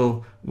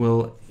people.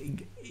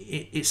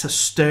 It's a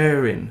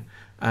stirring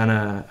and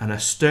a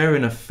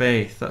stirring of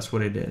faith. That's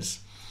what it is.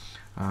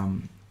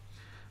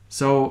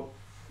 So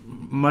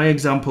my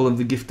example of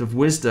the gift of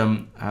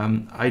wisdom,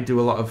 I do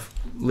a lot of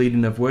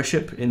leading of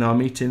worship in our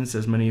meetings,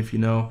 as many of you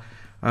know.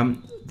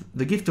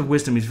 The gift of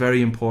wisdom is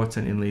very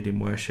important in leading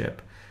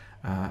worship.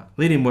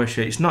 Leading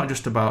worship, it's not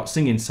just about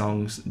singing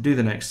songs, do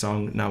the next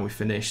song, now we're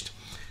finished.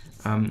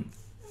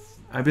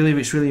 I believe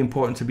it's really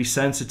important to be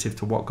sensitive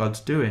to what God's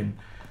doing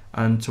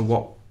and to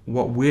what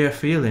we're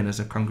feeling as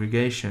a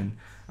congregation.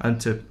 and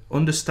to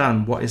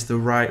understand what is the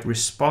right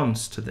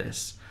response to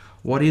this.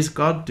 What is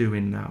God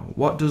doing now?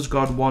 What does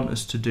God want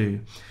us to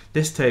do?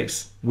 This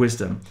takes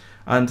wisdom.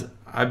 And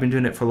I've been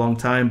doing it for a long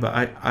time,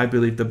 but I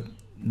believe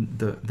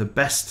the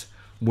best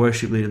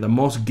worship leader, the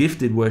most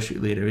gifted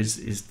worship leader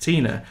is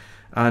Tina.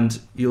 And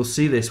you'll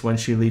see this when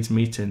she leads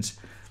meetings.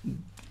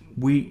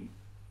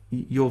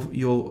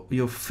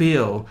 You'll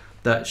feel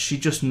that she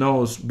just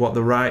knows what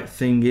the right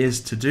thing is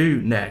to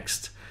do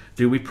next.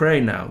 Do we pray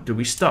now? Do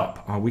we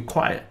stop? Are we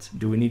quiet?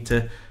 Do we need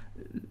to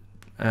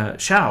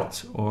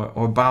shout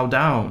or bow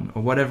down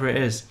or whatever it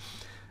is?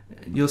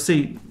 You'll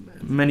see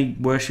many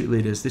worship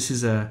leaders, this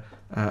is a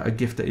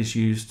gift that is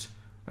used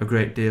a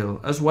great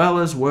deal, as well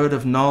as word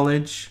of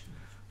knowledge.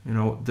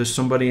 There's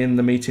somebody in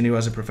the meeting who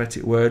has a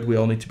prophetic word. We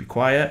all need to be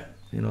quiet.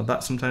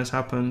 That sometimes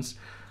happens.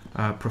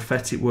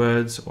 Prophetic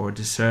words or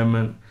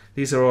discernment.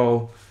 These are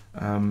all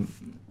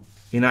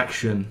in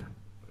action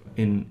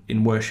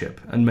in worship,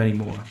 and many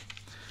more.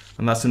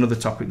 And that's another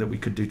topic that we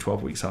could do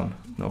 12 weeks on,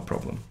 no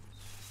problem.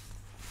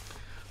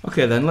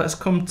 Okay, then let's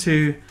come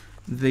to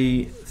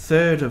the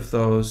third of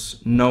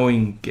those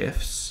knowing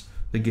gifts,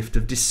 the gift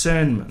of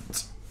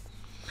discernment.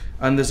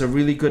 And there's a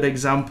really good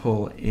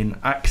example in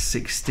Acts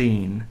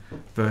 16,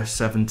 verse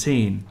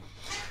 17.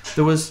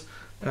 There was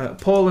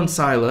Paul and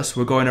Silas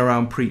were going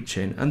around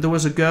preaching, and there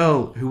was a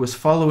girl who was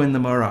following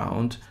them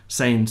around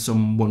saying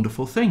some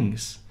wonderful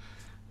things.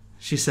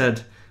 She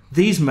said,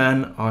 "These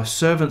men are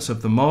servants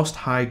of the Most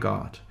High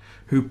God,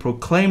 who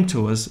proclaim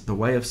to us the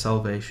way of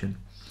salvation."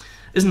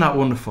 Isn't that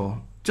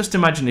wonderful? Just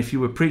imagine if you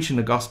were preaching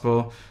the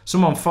gospel,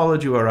 someone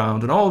followed you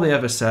around, and all they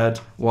ever said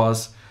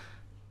was,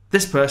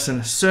 "This person,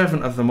 a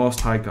servant of the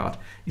Most High God,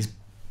 is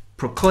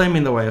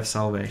proclaiming the way of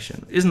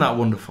salvation." Isn't that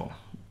wonderful?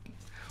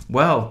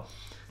 Well,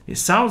 it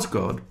sounds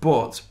good,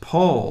 but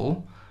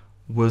Paul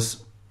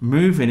was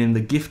moving in the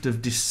gift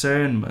of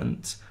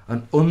discernment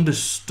and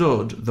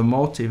understood the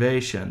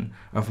motivation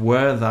of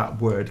where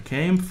that word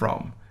came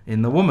from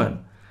in the woman.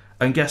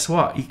 And guess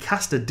what? He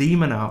cast a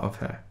demon out of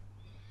her.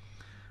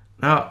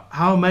 Now,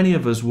 how many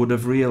of us would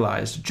have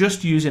realized,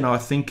 just using our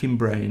thinking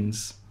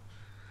brains,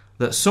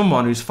 that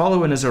someone who's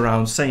following us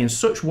around saying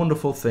such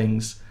wonderful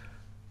things,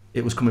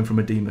 it was coming from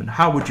a demon?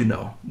 How would you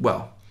know?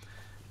 Well,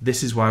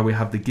 this is why we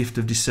have the gift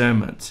of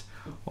discernment.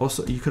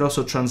 Also, you could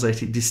also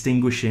translate it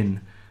distinguishing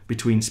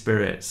between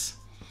spirits,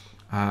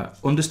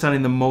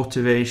 understanding the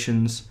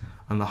motivations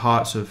and the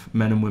hearts of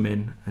men and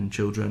women and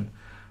children,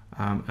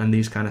 and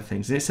these kind of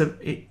things. And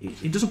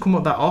it doesn't come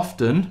up that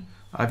often.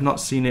 I've not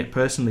seen it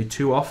personally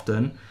too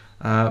often,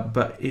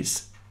 but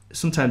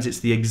sometimes it's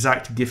the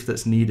exact gift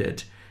that's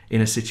needed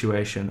in a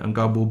situation, and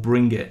God will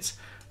bring it,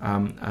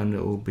 and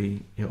it will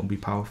be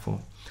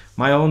powerful.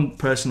 My own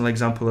personal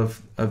example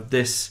of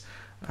this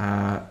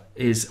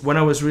is when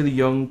I was really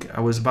young.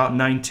 I was about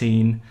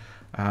 19,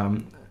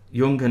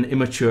 young and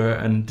immature,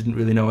 and didn't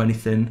really know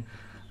anything.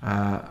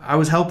 I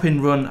was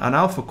helping run an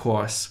alpha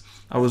course.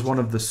 I was one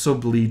of the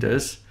sub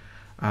leaders,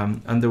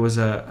 and there was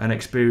an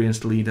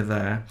experienced leader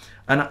there,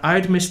 and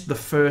I'd missed the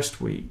first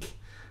week,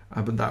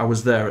 but I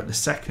was there at the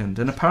second.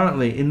 And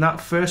apparently in that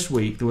first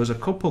week there was a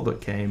couple that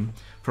came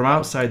from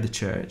outside the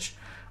church,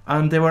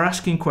 and they were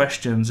asking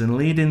questions and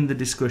leading the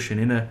discussion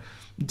in a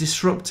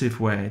disruptive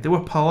way. They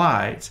were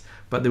polite,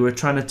 but they were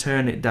trying to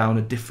turn it down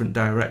a different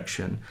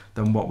direction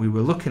than what we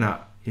were looking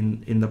at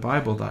in the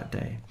Bible that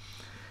day.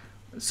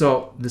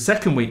 So the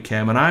second week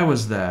came, and I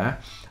was there,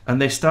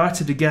 and they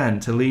started again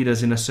to lead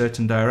us in a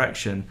certain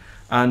direction.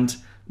 And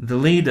the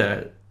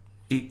leader,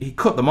 he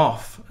cut them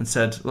off and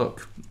said,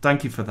 "Look,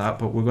 thank you for that,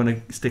 but we're going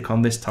to stick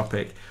on this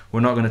topic. We're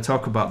not going to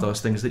talk about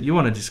those things that you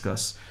want to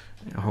discuss.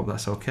 I hope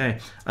that's okay."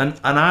 And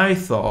I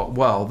thought,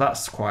 well,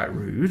 that's quite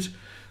rude.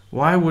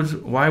 Why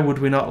would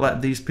we not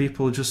let these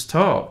people just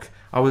talk?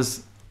 I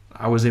was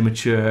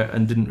immature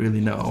and didn't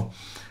really know.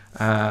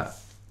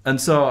 And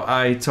so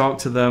I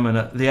talked to them, and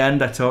at the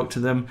end I talked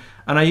to them,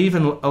 and I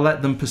even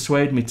let them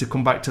persuade me to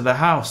come back to the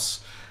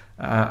house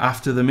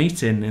after the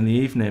meeting in the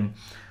evening.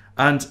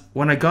 And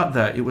when I got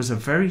there, it was a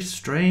very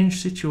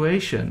strange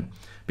situation,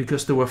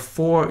 because there were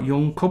 4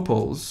 young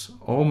couples,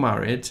 all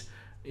married,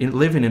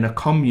 living in a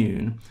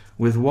commune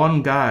with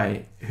one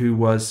guy who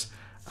was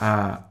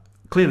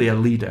clearly a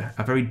leader,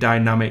 a very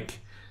dynamic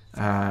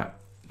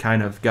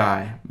kind of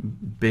guy,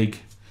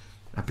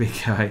 a big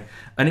guy.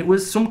 And it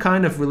was some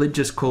kind of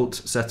religious cult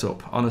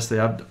setup. Honestly,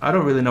 I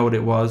don't really know what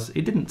it was.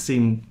 It didn't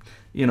seem,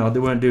 they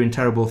weren't doing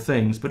terrible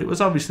things, but it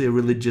was obviously a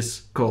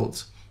religious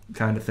cult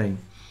kind of thing.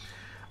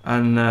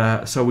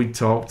 And so we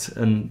talked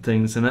and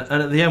things, and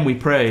at the end we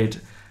prayed.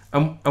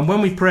 And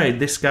when we prayed,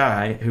 this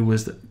guy, who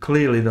was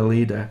clearly the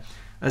leader,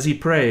 as he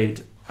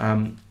prayed,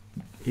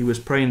 he was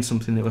praying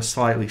something that was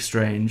slightly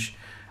strange.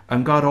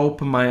 And God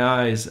opened my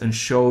eyes and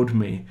showed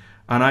me.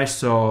 And I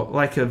saw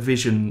like a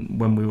vision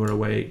when we were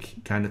awake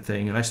kind of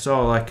thing. And I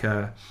saw like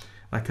an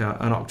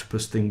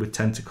octopus thing with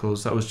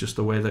tentacles. That was just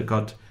the way that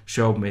God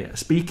showed me,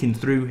 speaking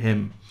through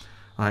him,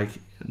 like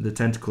the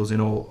tentacles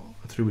in all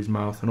through his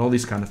mouth and all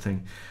these kind of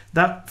things.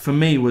 That, for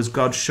me, was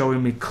God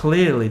showing me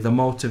clearly the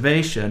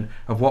motivation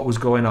of what was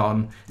going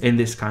on in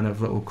this kind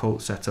of little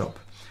cult setup.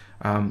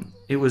 I'm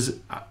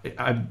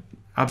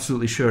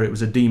absolutely sure it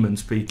was a demon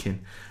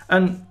speaking.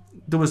 And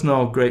there was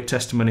no great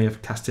testimony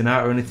of casting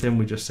out or anything.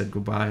 We just said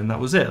goodbye and that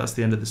was it. That's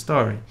the end of the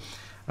story.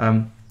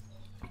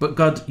 But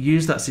God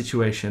used that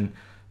situation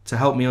to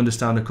help me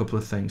understand a couple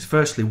of things.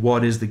 Firstly,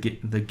 what is the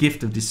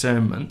gift of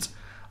discernment?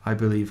 I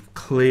believe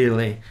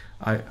clearly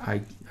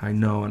I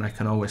know, and I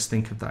can always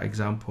think of that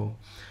example.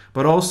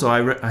 But also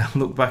I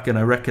look back and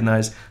I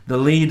recognize the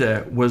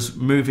leader was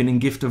moving in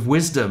gift of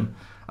wisdom,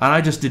 and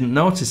I just didn't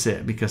notice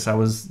it because I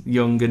was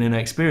young and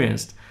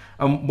inexperienced.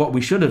 And what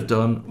we should have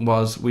done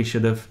was we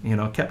should have,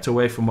 kept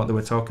away from what they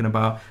were talking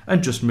about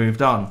and just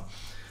moved on.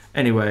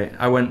 Anyway,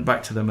 I went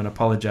back to them and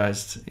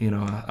apologized,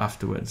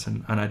 afterwards,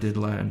 and I did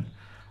learn.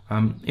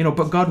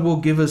 But God will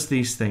give us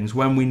these things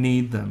when we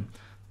need them.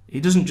 He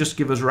doesn't just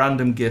give us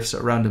random gifts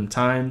at random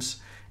times.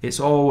 It's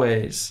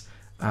always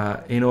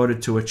in order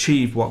to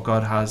achieve what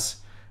God has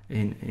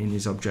in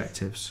his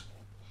objectives.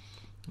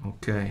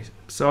 Okay,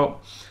 so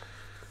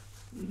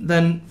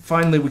then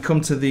finally we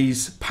come to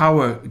these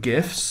power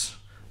gifts.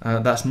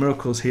 That's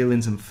miracles,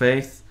 healings, and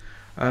faith.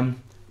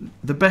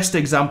 The best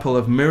example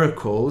of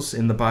miracles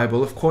in the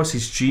Bible, of course,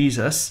 is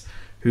Jesus,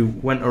 who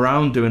went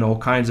around doing all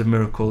kinds of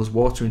miracles,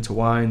 water into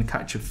wine,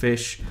 catch of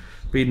fish,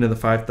 feeding of the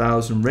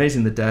 5,000,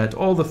 raising the dead,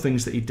 all the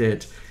things that he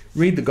did.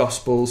 Read the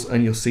Gospels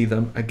and you'll see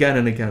them again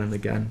and again and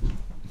again.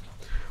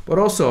 But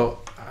also,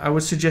 I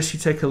would suggest you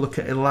take a look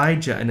at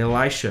Elijah and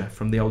Elisha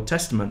from the Old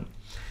Testament.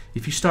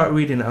 If you start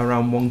reading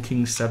around 1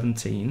 Kings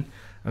 17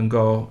 and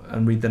go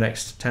and read the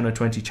next 10 or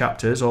 20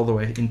 chapters all the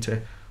way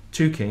into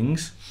 2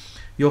 Kings,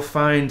 you'll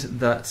find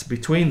that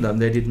between them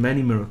they did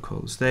many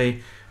miracles.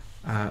 They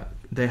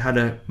had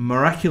a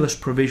miraculous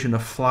provision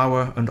of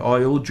flour and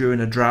oil during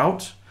a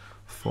drought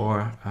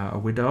for a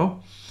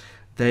widow.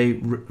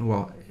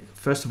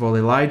 First of all,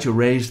 Elijah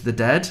raised the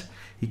dead.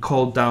 He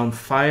called down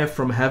fire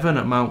from heaven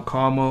at Mount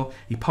Carmel.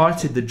 He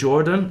parted the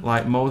Jordan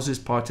like Moses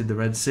parted the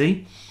Red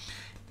Sea.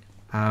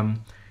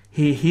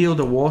 He healed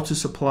a water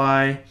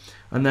supply.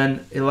 And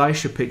then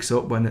Elisha picks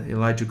up when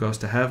Elijah goes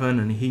to heaven,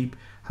 and he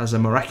has a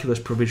miraculous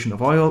provision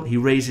of oil. He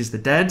raises the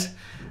dead.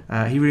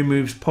 He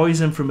removes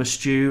poison from a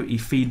stew. He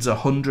feeds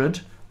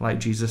 100, like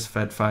Jesus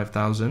fed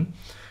 5,000.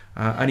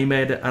 And he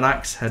made an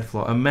axe head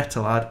float, a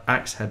metal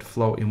axe head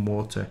float in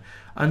water.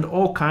 And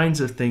all kinds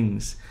of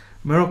things.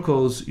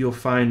 Miracles you'll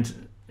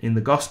find in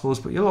the Gospels,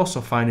 but you'll also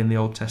find in the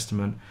Old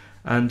Testament.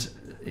 And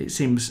it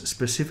seems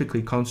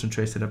specifically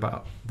concentrated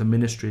about the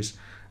ministries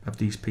of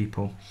these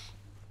people.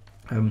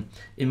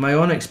 In my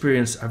own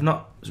experience, I've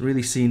not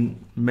really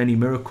seen many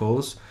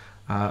miracles,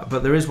 but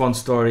there is one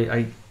story.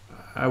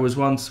 I was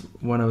once,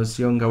 when I was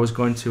young, I was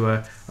going to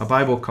a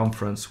Bible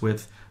conference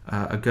with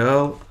a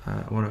girl,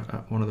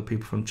 one of the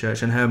people from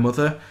church, and her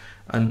mother.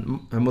 And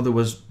her mother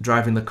was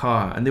driving the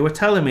car, and they were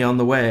telling me on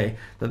the way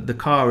that the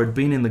car had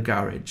been in the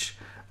garage,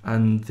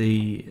 and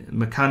the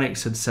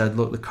mechanics had said,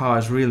 look, the car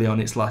is really on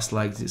its last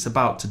legs, it's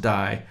about to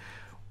die.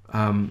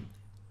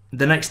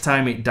 The next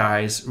time it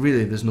dies,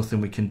 really there's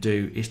nothing we can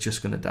do, it's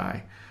just going to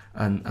die,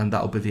 and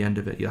that'll be the end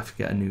of it. You have to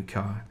get a new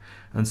car.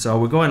 And so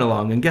we're going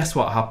along, and guess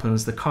what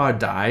happens? The car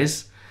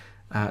dies,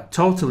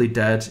 totally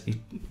dead.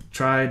 He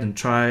tried and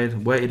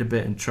tried, waited a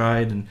bit and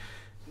tried, and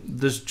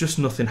there's just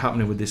nothing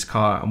happening with this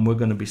car, and we're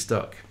going to be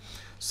stuck.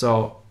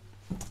 So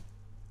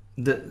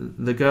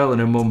the girl and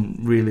her mum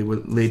really were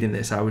leading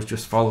this. I was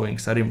just following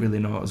because I didn't really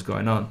know what was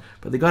going on.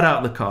 But they got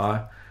out of the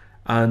car,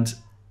 and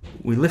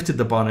we lifted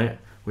the bonnet,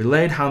 we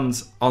laid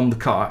hands on the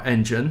car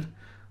engine,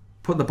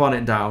 put the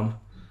bonnet down,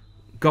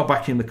 got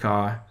back in the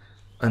car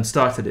and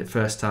started it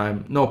first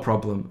time, no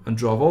problem, and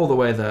drove all the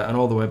way there and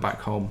all the way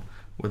back home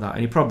without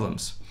any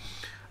problems.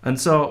 And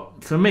so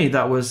for me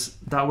that was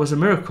a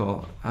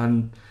miracle.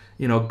 And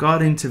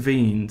God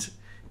intervened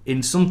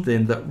in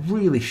something that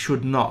really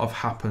should not have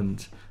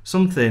happened,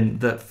 something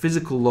that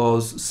physical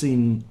laws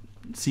seem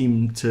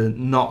to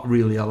not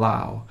really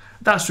allow.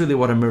 That's really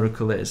what a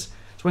miracle is.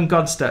 It's when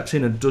God steps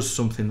in and does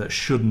something that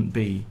shouldn't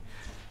be,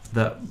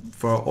 that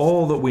for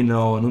all that we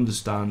know and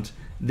understand,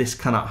 this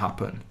cannot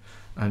happen,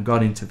 and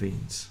God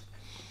intervenes.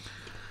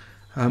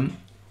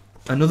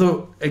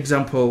 Another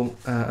example,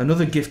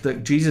 another gift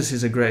that Jesus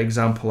is a great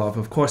example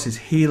of course, is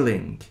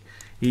healing.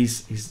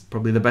 He's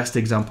probably the best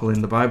example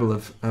in the Bible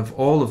of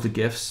all of the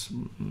gifts.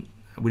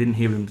 We didn't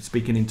hear him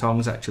speaking in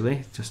tongues,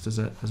 actually, just as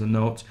a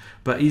note.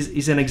 But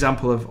he's an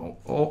example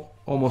of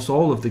almost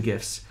all of the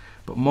gifts,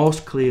 but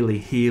most clearly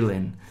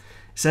healing.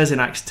 It says in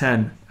Acts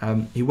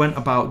 10, he went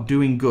about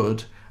doing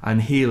good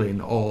and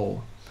healing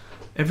all.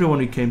 Everyone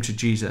who came to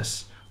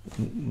Jesus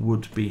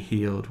would be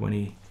healed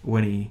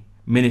when he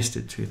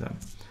ministered to them.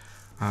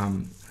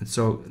 And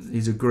so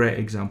he's a great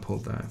example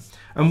there.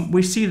 And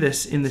we see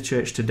this in the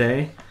church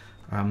today.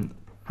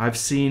 I've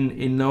seen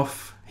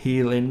enough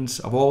healings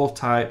of all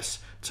types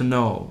to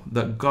know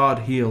that God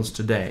heals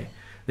today.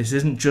 This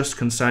isn't just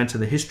consigned to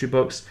the history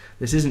books.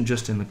 This isn't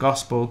just in the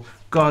gospel.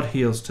 God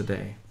heals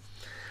today.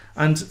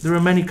 And there are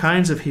many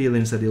kinds of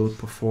healings that he'll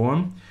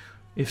perform.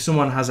 If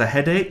someone has a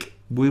headache,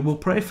 we will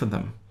pray for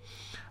them.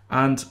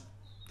 And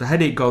the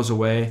headache goes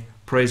away,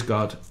 praise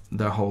God,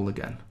 they're whole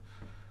again.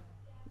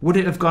 Would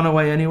it have gone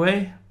away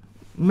anyway?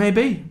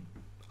 Maybe.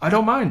 I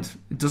don't mind.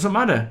 It doesn't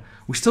matter.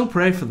 We still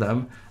pray for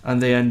them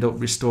and they end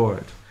up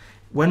restored.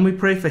 When we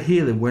pray for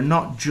healing, we're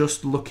not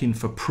just looking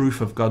for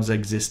proof of God's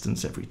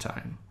existence every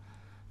time.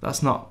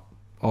 That's not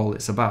all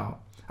it's about.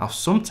 Now,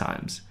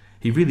 sometimes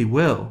he really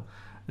will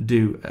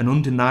do an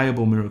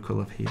undeniable miracle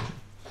of healing.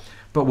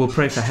 But we'll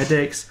pray for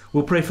headaches.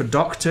 We'll pray for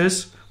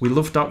doctors. We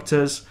love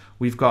doctors.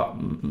 We've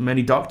got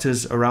many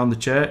doctors around the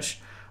church.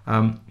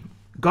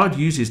 God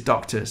uses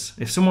doctors.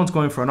 If someone's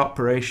going for an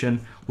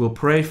operation, we'll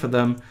pray for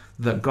them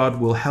that God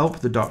will help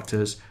the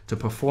doctors to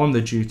perform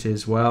the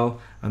duties well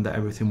and that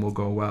everything will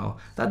go well.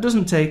 That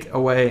doesn't take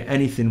away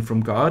anything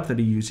from God that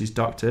he uses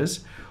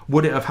doctors.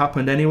 Would it have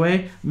happened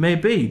anyway?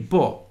 Maybe,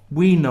 but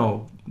we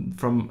know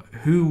from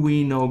who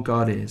we know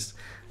God is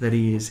that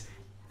he is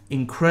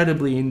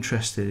incredibly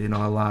interested in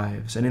our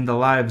lives and in the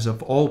lives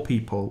of all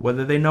people,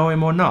 whether they know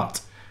him or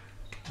not.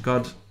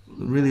 God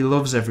really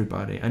loves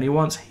everybody and he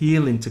wants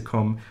healing to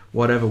come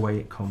whatever way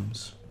it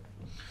comes.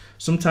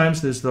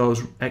 Sometimes there's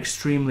those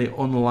extremely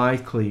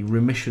unlikely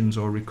remissions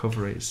or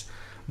recoveries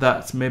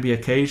that maybe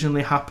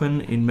occasionally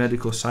happen in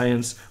medical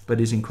science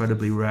but is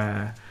incredibly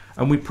rare.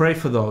 And we pray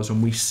for those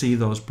and we see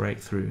those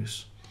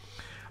breakthroughs.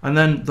 And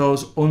then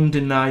those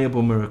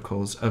undeniable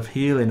miracles of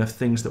healing of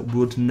things that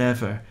would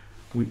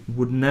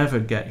never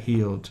get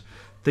healed.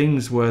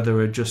 Things where there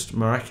are just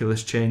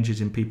miraculous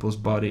changes in people's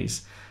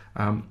bodies.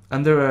 And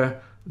there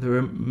are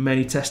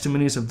many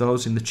testimonies of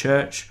those in the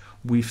church.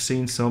 We've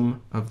seen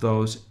some of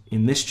those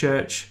in this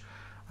church.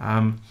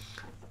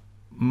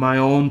 My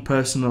own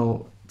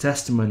personal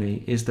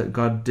testimony is that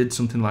God did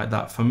something like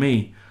that for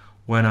me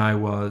when I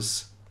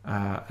was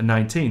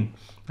 19.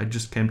 I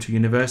just came to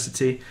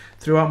university.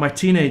 Throughout my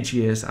teenage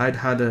years, I'd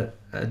had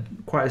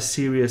quite a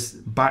serious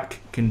back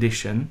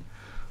condition,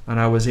 and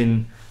I was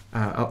in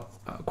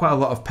quite a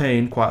lot of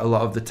pain quite a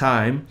lot of the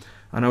time.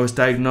 And I was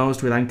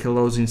diagnosed with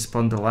ankylosing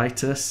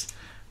spondylitis,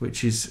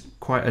 which is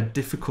quite a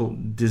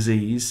difficult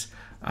disease,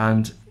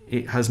 and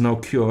it has no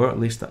cure. At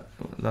least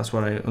that's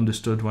what I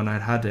understood when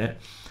I'd had it.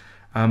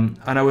 And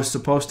I was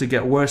supposed to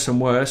get worse and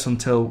worse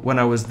until when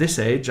I was this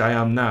age, I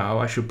am now,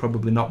 I should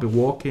probably not be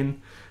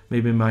walking.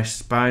 Maybe my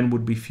spine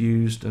would be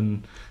fused,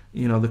 and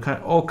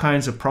all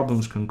kinds of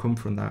problems can come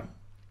from that.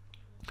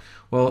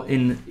 Well,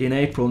 in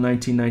April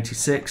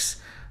 1996,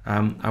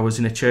 I was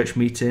in a church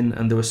meeting,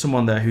 and there was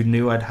someone there who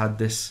knew I'd had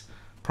this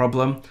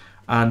problem,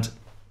 and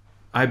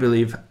I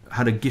believe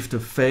had a gift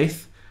of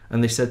faith,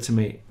 and they said to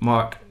me,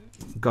 "Mark,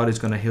 God is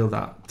going to heal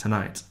that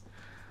tonight."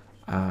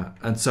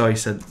 And so he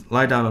said,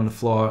 "Lie down on the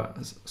floor."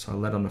 So I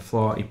laid on the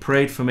floor. He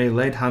prayed for me,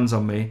 laid hands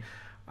on me,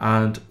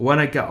 and when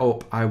I got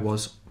up, I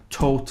was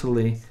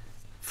totally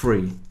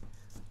free,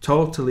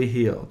 totally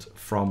healed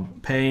from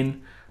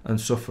pain and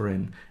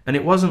suffering. And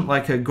it wasn't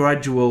like a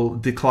gradual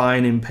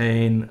decline in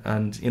pain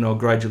and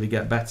gradually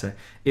get better.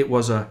 It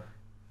was a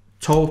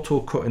total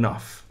cutting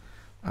off,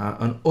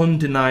 an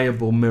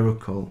undeniable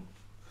miracle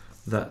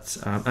that,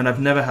 and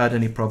I've never had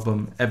any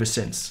problem ever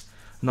since.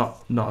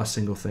 Not a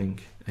single thing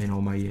in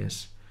all my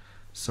years.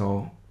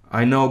 So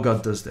I know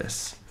God does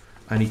this,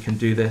 and he can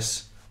do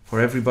this for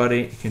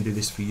everybody. He can do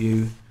this for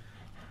you.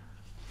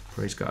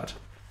 Praise God.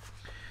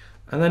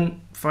 And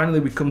then finally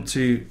we come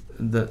to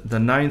the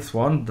ninth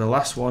one, the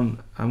last one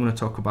I'm going to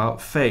talk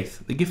about,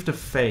 faith. The gift of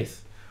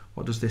faith.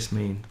 What does this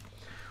mean?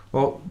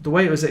 Well, the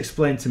way it was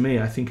explained to me,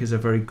 I think, is a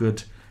very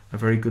good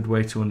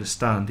way to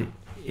understand it.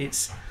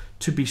 It's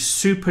to be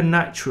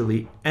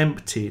supernaturally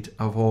emptied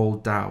of all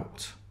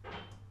doubt.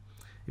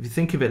 If you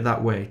think of it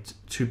that way,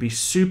 to be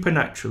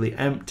supernaturally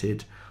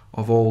emptied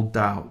of all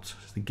doubt,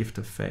 is the gift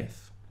of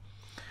faith.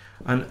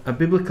 And a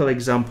biblical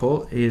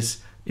example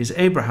is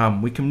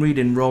Abraham. We can read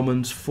in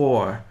Romans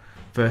 4,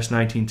 verse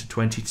 19 to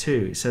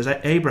 22. It says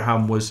that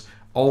Abraham was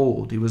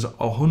old, he was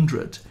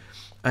 100,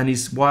 and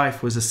his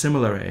wife was a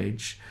similar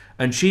age,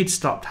 and she'd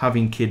stopped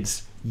having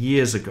kids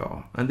years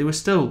ago, and they were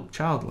still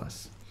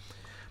childless.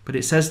 But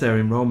it says there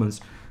in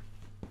Romans,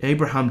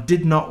 Abraham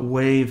did not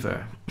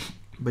waver,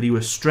 but he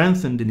was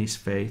strengthened in his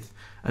faith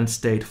and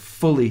stayed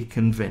fully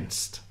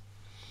convinced.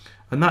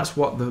 And that's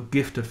what the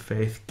gift of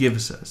faith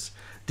gives us.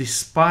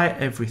 Despite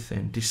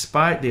everything,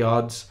 despite the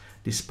odds,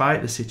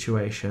 despite the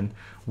situation,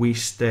 we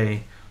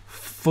stay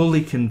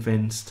fully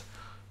convinced,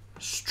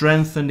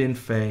 strengthened in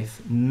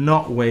faith,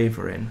 not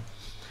wavering.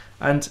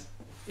 And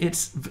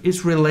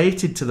it's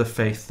related to the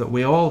faith that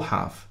we all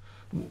have.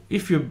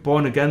 If you're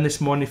born again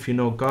this morning, if you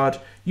know God,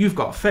 you've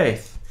got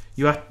faith.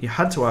 You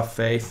had to have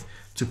faith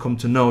to come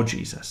to know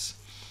Jesus.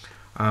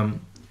 And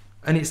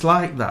it's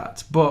like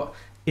that, but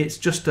it's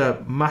just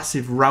a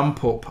massive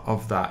ramp up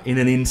of that in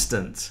an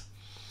instant.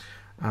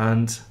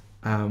 And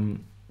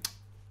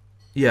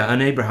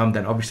and Abraham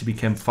then obviously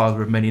became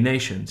father of many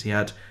nations. He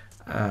had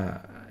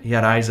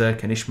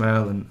Isaac and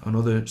Ishmael and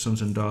other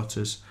sons and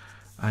daughters,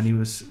 and he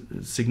was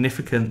a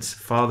significant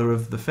father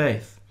of the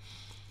faith.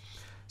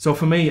 So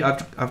for me,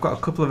 I've got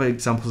a couple of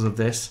examples of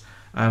this.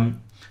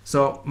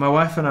 So my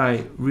wife and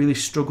I really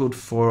struggled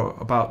for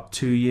about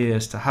 2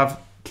 years to have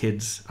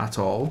kids at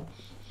all.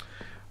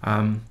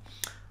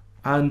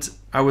 And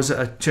I was at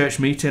a church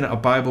meeting at a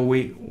Bible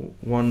week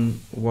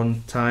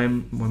one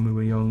time when we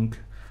were young.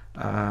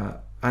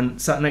 And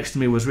sat next to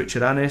me was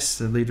Richard Annis,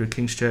 the leader of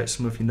King's Church,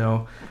 some of you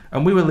know.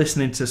 And we were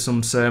listening to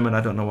some sermon.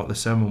 I don't know what the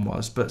sermon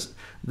was, but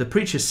the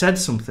preacher said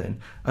something,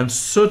 and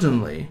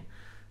suddenly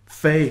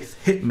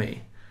faith hit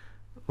me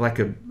like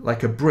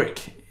a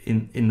brick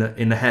in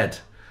the head,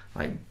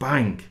 like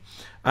bang.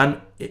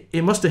 And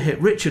it must have hit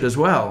Richard as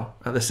well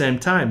at the same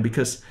time,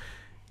 because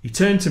he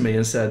turned to me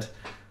and said,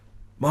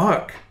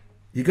 "Mark,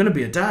 you're going to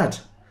be a dad."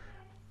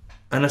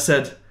 And I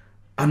said,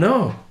 "I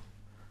know."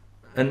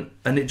 And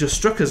it just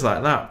struck us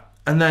like that.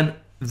 And then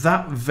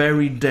that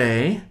very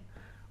day,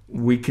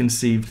 we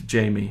conceived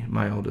Jamie,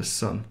 my oldest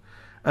son.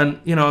 And,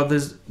 you know,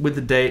 there's with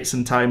the dates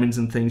and timings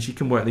and things, you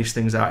can work these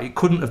things out. It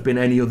couldn't have been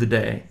any other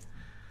day.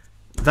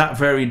 That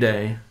very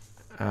day,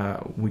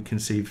 we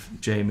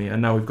conceived Jamie.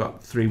 And now we've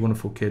got 3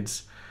 wonderful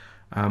kids.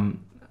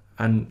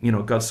 And, you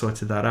know, God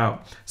sorted that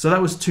out. So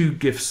that was 2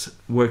 gifts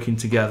working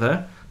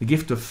together. The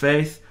gift of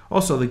faith,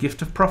 also the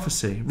gift of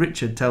prophecy.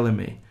 Richard telling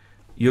me,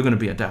 "You're going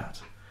to be a dad."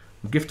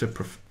 The gift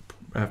of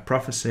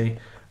prophecy,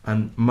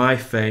 and my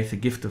faith, a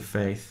gift of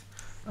faith,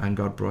 and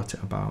God brought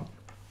it about.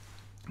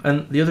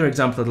 And the other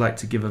example I'd like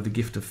to give of the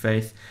gift of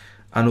faith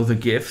and other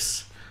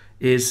gifts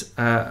is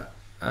a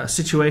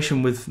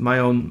situation with my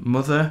own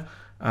mother,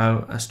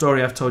 a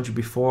story I've told you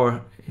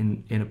before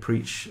in a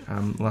preach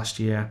last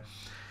year.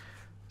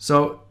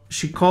 So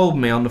she called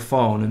me on the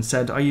phone and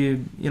said, "Are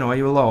you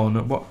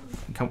alone? What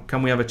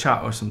can we have a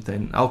chat or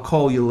something? I'll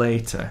call you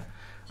later."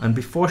 And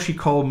before she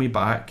called me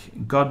back,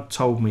 God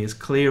told me as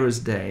clear as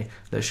day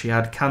that she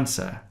had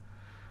cancer.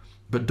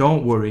 But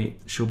don't worry,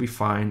 she'll be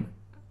fine.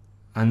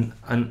 And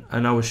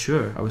I was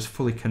sure, I was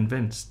fully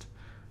convinced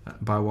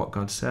by what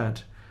God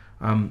said.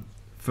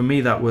 For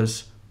me, that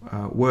was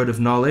a word of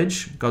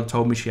knowledge. God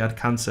told me she had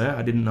cancer.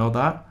 I didn't know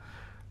that.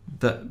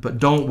 But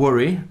don't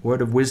worry,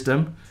 word of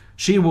wisdom.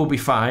 She will be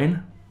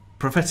fine,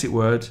 prophetic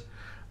word.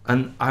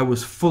 And I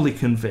was fully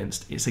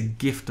convinced. It's a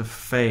gift of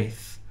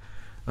faith,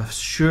 of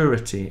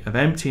surety, of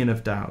emptying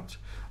of doubt.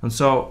 And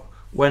so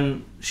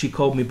when she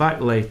called me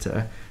back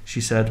later, she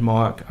said,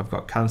 "Mark, I've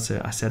got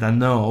cancer." I said, "I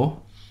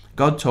know.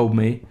 God told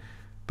me,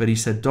 but he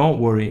said, don't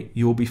worry,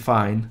 you'll be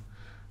fine."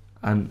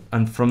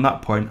 And from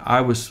that point,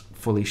 I was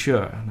fully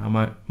sure. Now,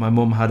 my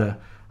mum had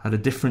a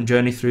different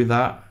journey through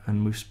that, and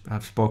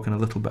I've spoken a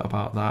little bit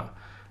about that.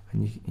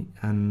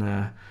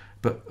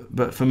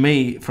 But for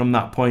me, from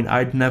that point,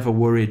 I'd never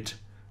worried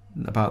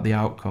about the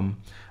outcome.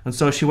 And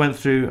so she went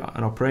through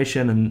an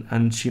operation,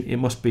 and it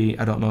must be,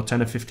 I don't know,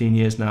 10 or 15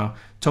 years now,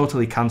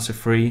 totally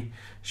cancer-free.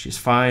 She's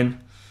fine,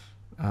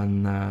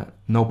 and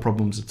no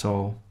problems at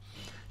all.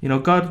 You know,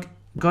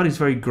 God is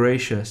very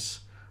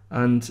gracious,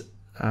 and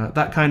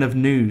that kind of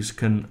news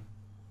can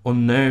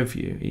unnerve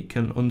you. It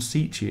can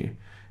unseat you.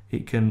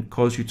 It can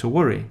cause you to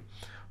worry.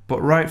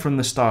 But right from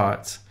the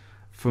start,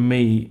 for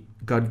me,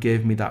 God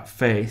gave me that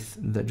faith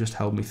that just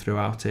held me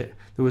throughout it.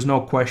 There was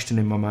no question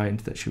in my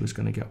mind that she was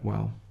going to get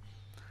well.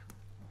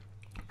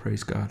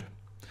 Praise God.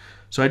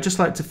 So I'd just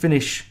like to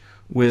finish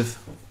with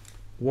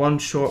one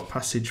short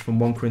passage from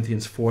 1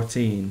 Corinthians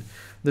 14.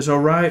 There's a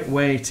right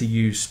way to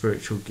use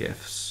spiritual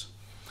gifts.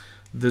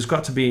 There's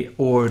got to be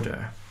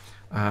order,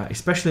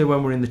 especially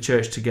when we're in the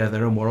church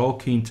together and we're all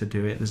keen to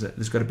do it.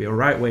 There's got to be a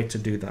right way to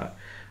do that.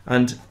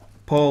 And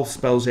Paul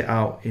spells it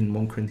out in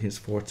 1 Corinthians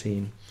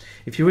 14.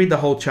 If you read the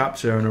whole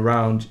chapter and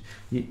around,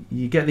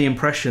 you get the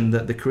impression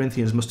that the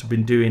Corinthians must have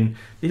been doing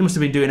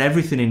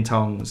everything in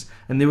tongues,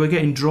 and they were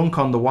getting drunk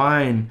on the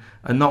wine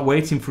and not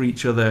waiting for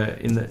each other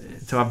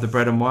to have the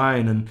bread and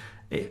wine, and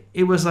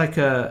it was like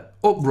a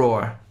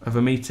uproar of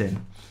a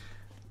meeting.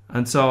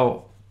 And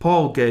so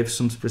Paul gave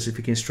some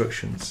specific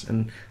instructions,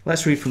 and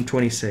let's read from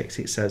 26.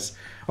 It says,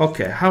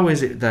 "Okay, how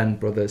is it then,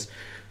 brothers?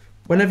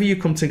 Whenever you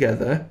come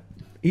together,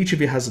 each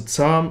of you has a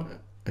psalm,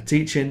 a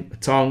teaching, a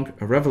tongue,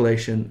 a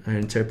revelation, an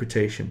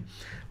interpretation.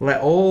 Let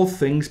all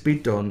things be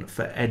done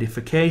for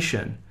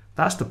edification."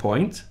 That's the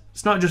point.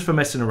 It's not just for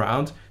messing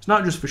around. It's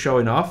not just for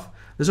showing off.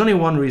 There's only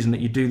one reason that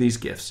you do these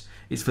gifts.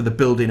 It's for the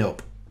building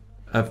up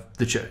of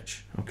the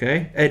church.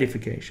 Okay?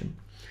 Edification.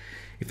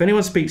 "If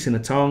anyone speaks in a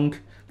tongue,"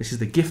 this is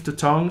the gift of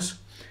tongues,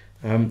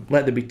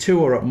 "let there be 2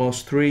 or at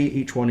most 3,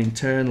 each one in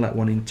turn, let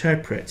one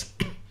interpret.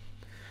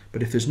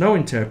 But if there's no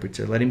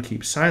interpreter, let him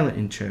keep silent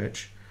in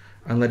church,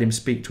 and let him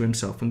speak to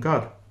himself and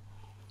God.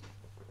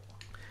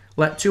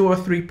 Let 2 or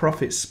 3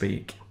 prophets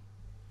speak,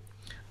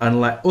 and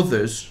let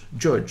others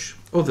judge."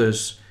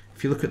 Others,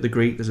 if you look at the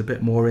Greek, there's a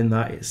bit more in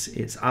that.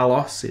 It's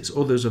allos, it's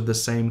others of the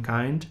same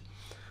kind.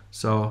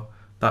 So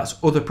that's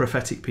other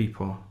prophetic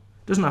people.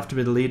 It doesn't have to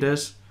be the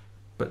leaders,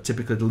 but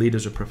typically the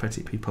leaders are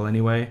prophetic people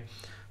anyway.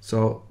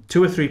 So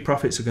 2 or 3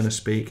 prophets are going to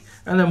speak,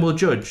 and then we'll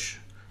judge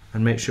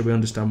and make sure we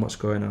understand what's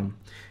going on.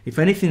 "If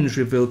anything is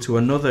revealed to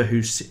another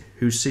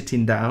who's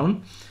sitting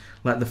down,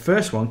 let the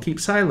first one keep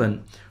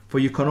silent. For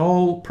you can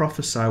all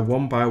prophesy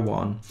one by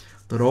one,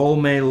 that all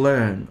may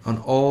learn and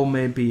all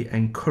may be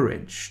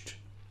encouraged.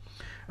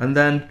 And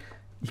then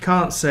you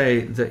can't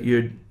say that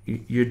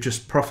you're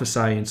just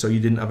prophesying so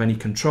you didn't have any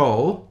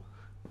control.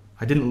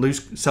 I didn't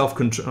lose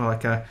self-control,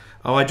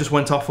 I just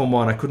went off on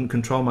one, I couldn't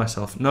control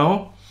myself.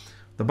 No,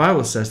 the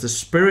Bible says the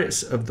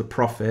spirits of the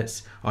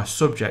prophets are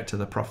subject to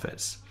the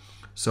prophets.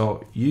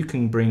 So you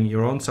can bring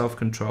your own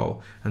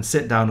self-control and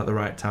sit down at the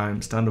right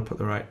time, stand up at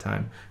the right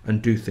time,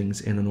 and do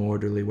things in an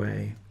orderly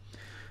way.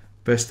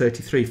 Verse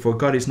 33, for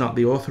God is not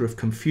the author of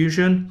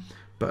confusion,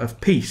 but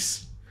of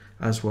peace,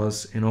 as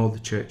was in all the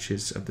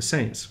churches of the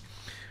saints.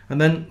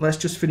 And then let's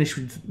just finish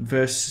with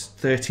verse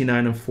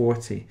 39 and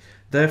 40.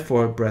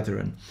 Therefore,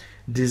 brethren,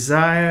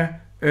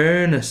 desire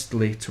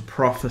earnestly to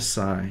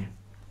prophesy.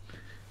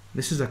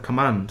 This is a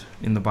command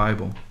in the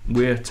Bible.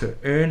 We're to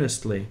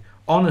earnestly,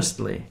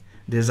 honestly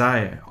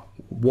desire,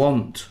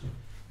 want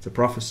to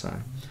prophesy.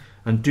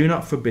 And do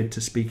not forbid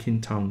to speak in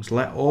tongues.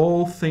 Let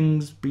all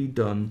things be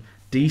done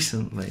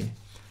decently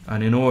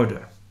and in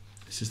order.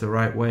 This is the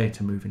right way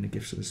to move in the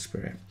gifts of the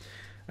Spirit.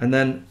 And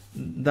then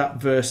that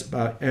verse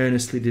about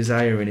earnestly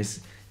desiring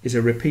is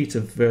a repeat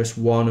of verse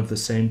 1 of the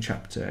same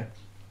chapter,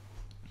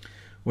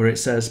 where it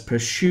says,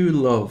 pursue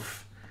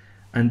love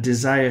and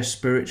desire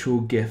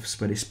spiritual gifts,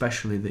 but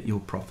especially that you'll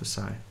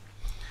prophesy.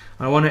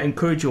 I want to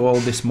encourage you all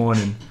this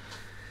morning.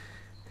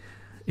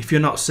 If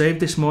you're not saved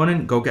this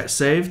morning, go get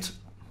saved.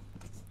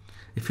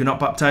 If you're not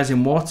baptized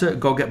in water,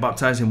 go get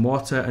baptized in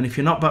water. And if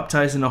you're not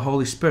baptized in the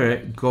Holy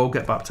Spirit, go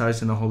get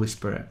baptized in the Holy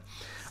Spirit.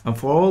 And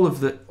for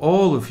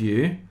all of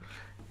you,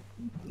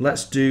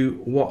 let's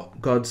do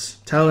what God's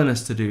telling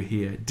us to do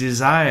here.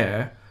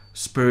 Desire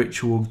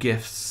spiritual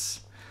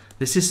gifts.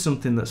 This is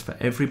something that's for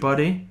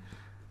everybody.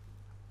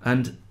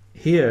 And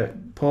here,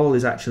 Paul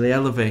is actually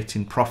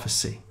elevating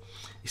prophecy.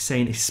 He's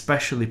saying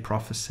especially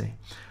prophecy.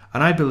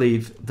 And I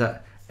believe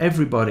that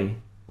everybody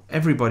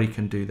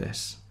can do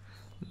this.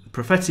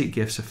 Prophetic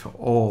gifts are for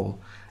all.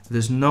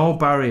 There's no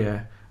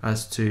barrier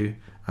as to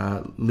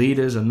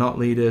leaders and not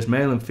leaders,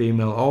 male and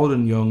female, old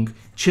and young.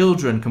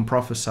 Children can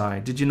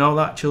prophesy. Did you know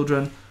that,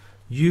 children?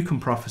 You can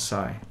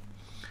prophesy.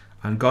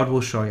 And God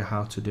will show you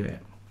how to do it.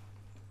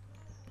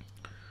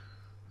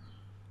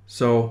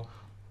 So,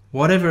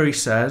 whatever he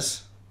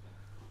says,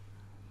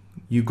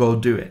 you go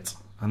do it.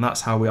 And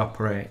that's how we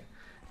operate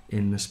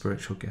in the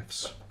spiritual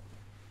gifts.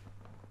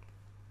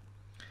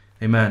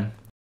 Amen.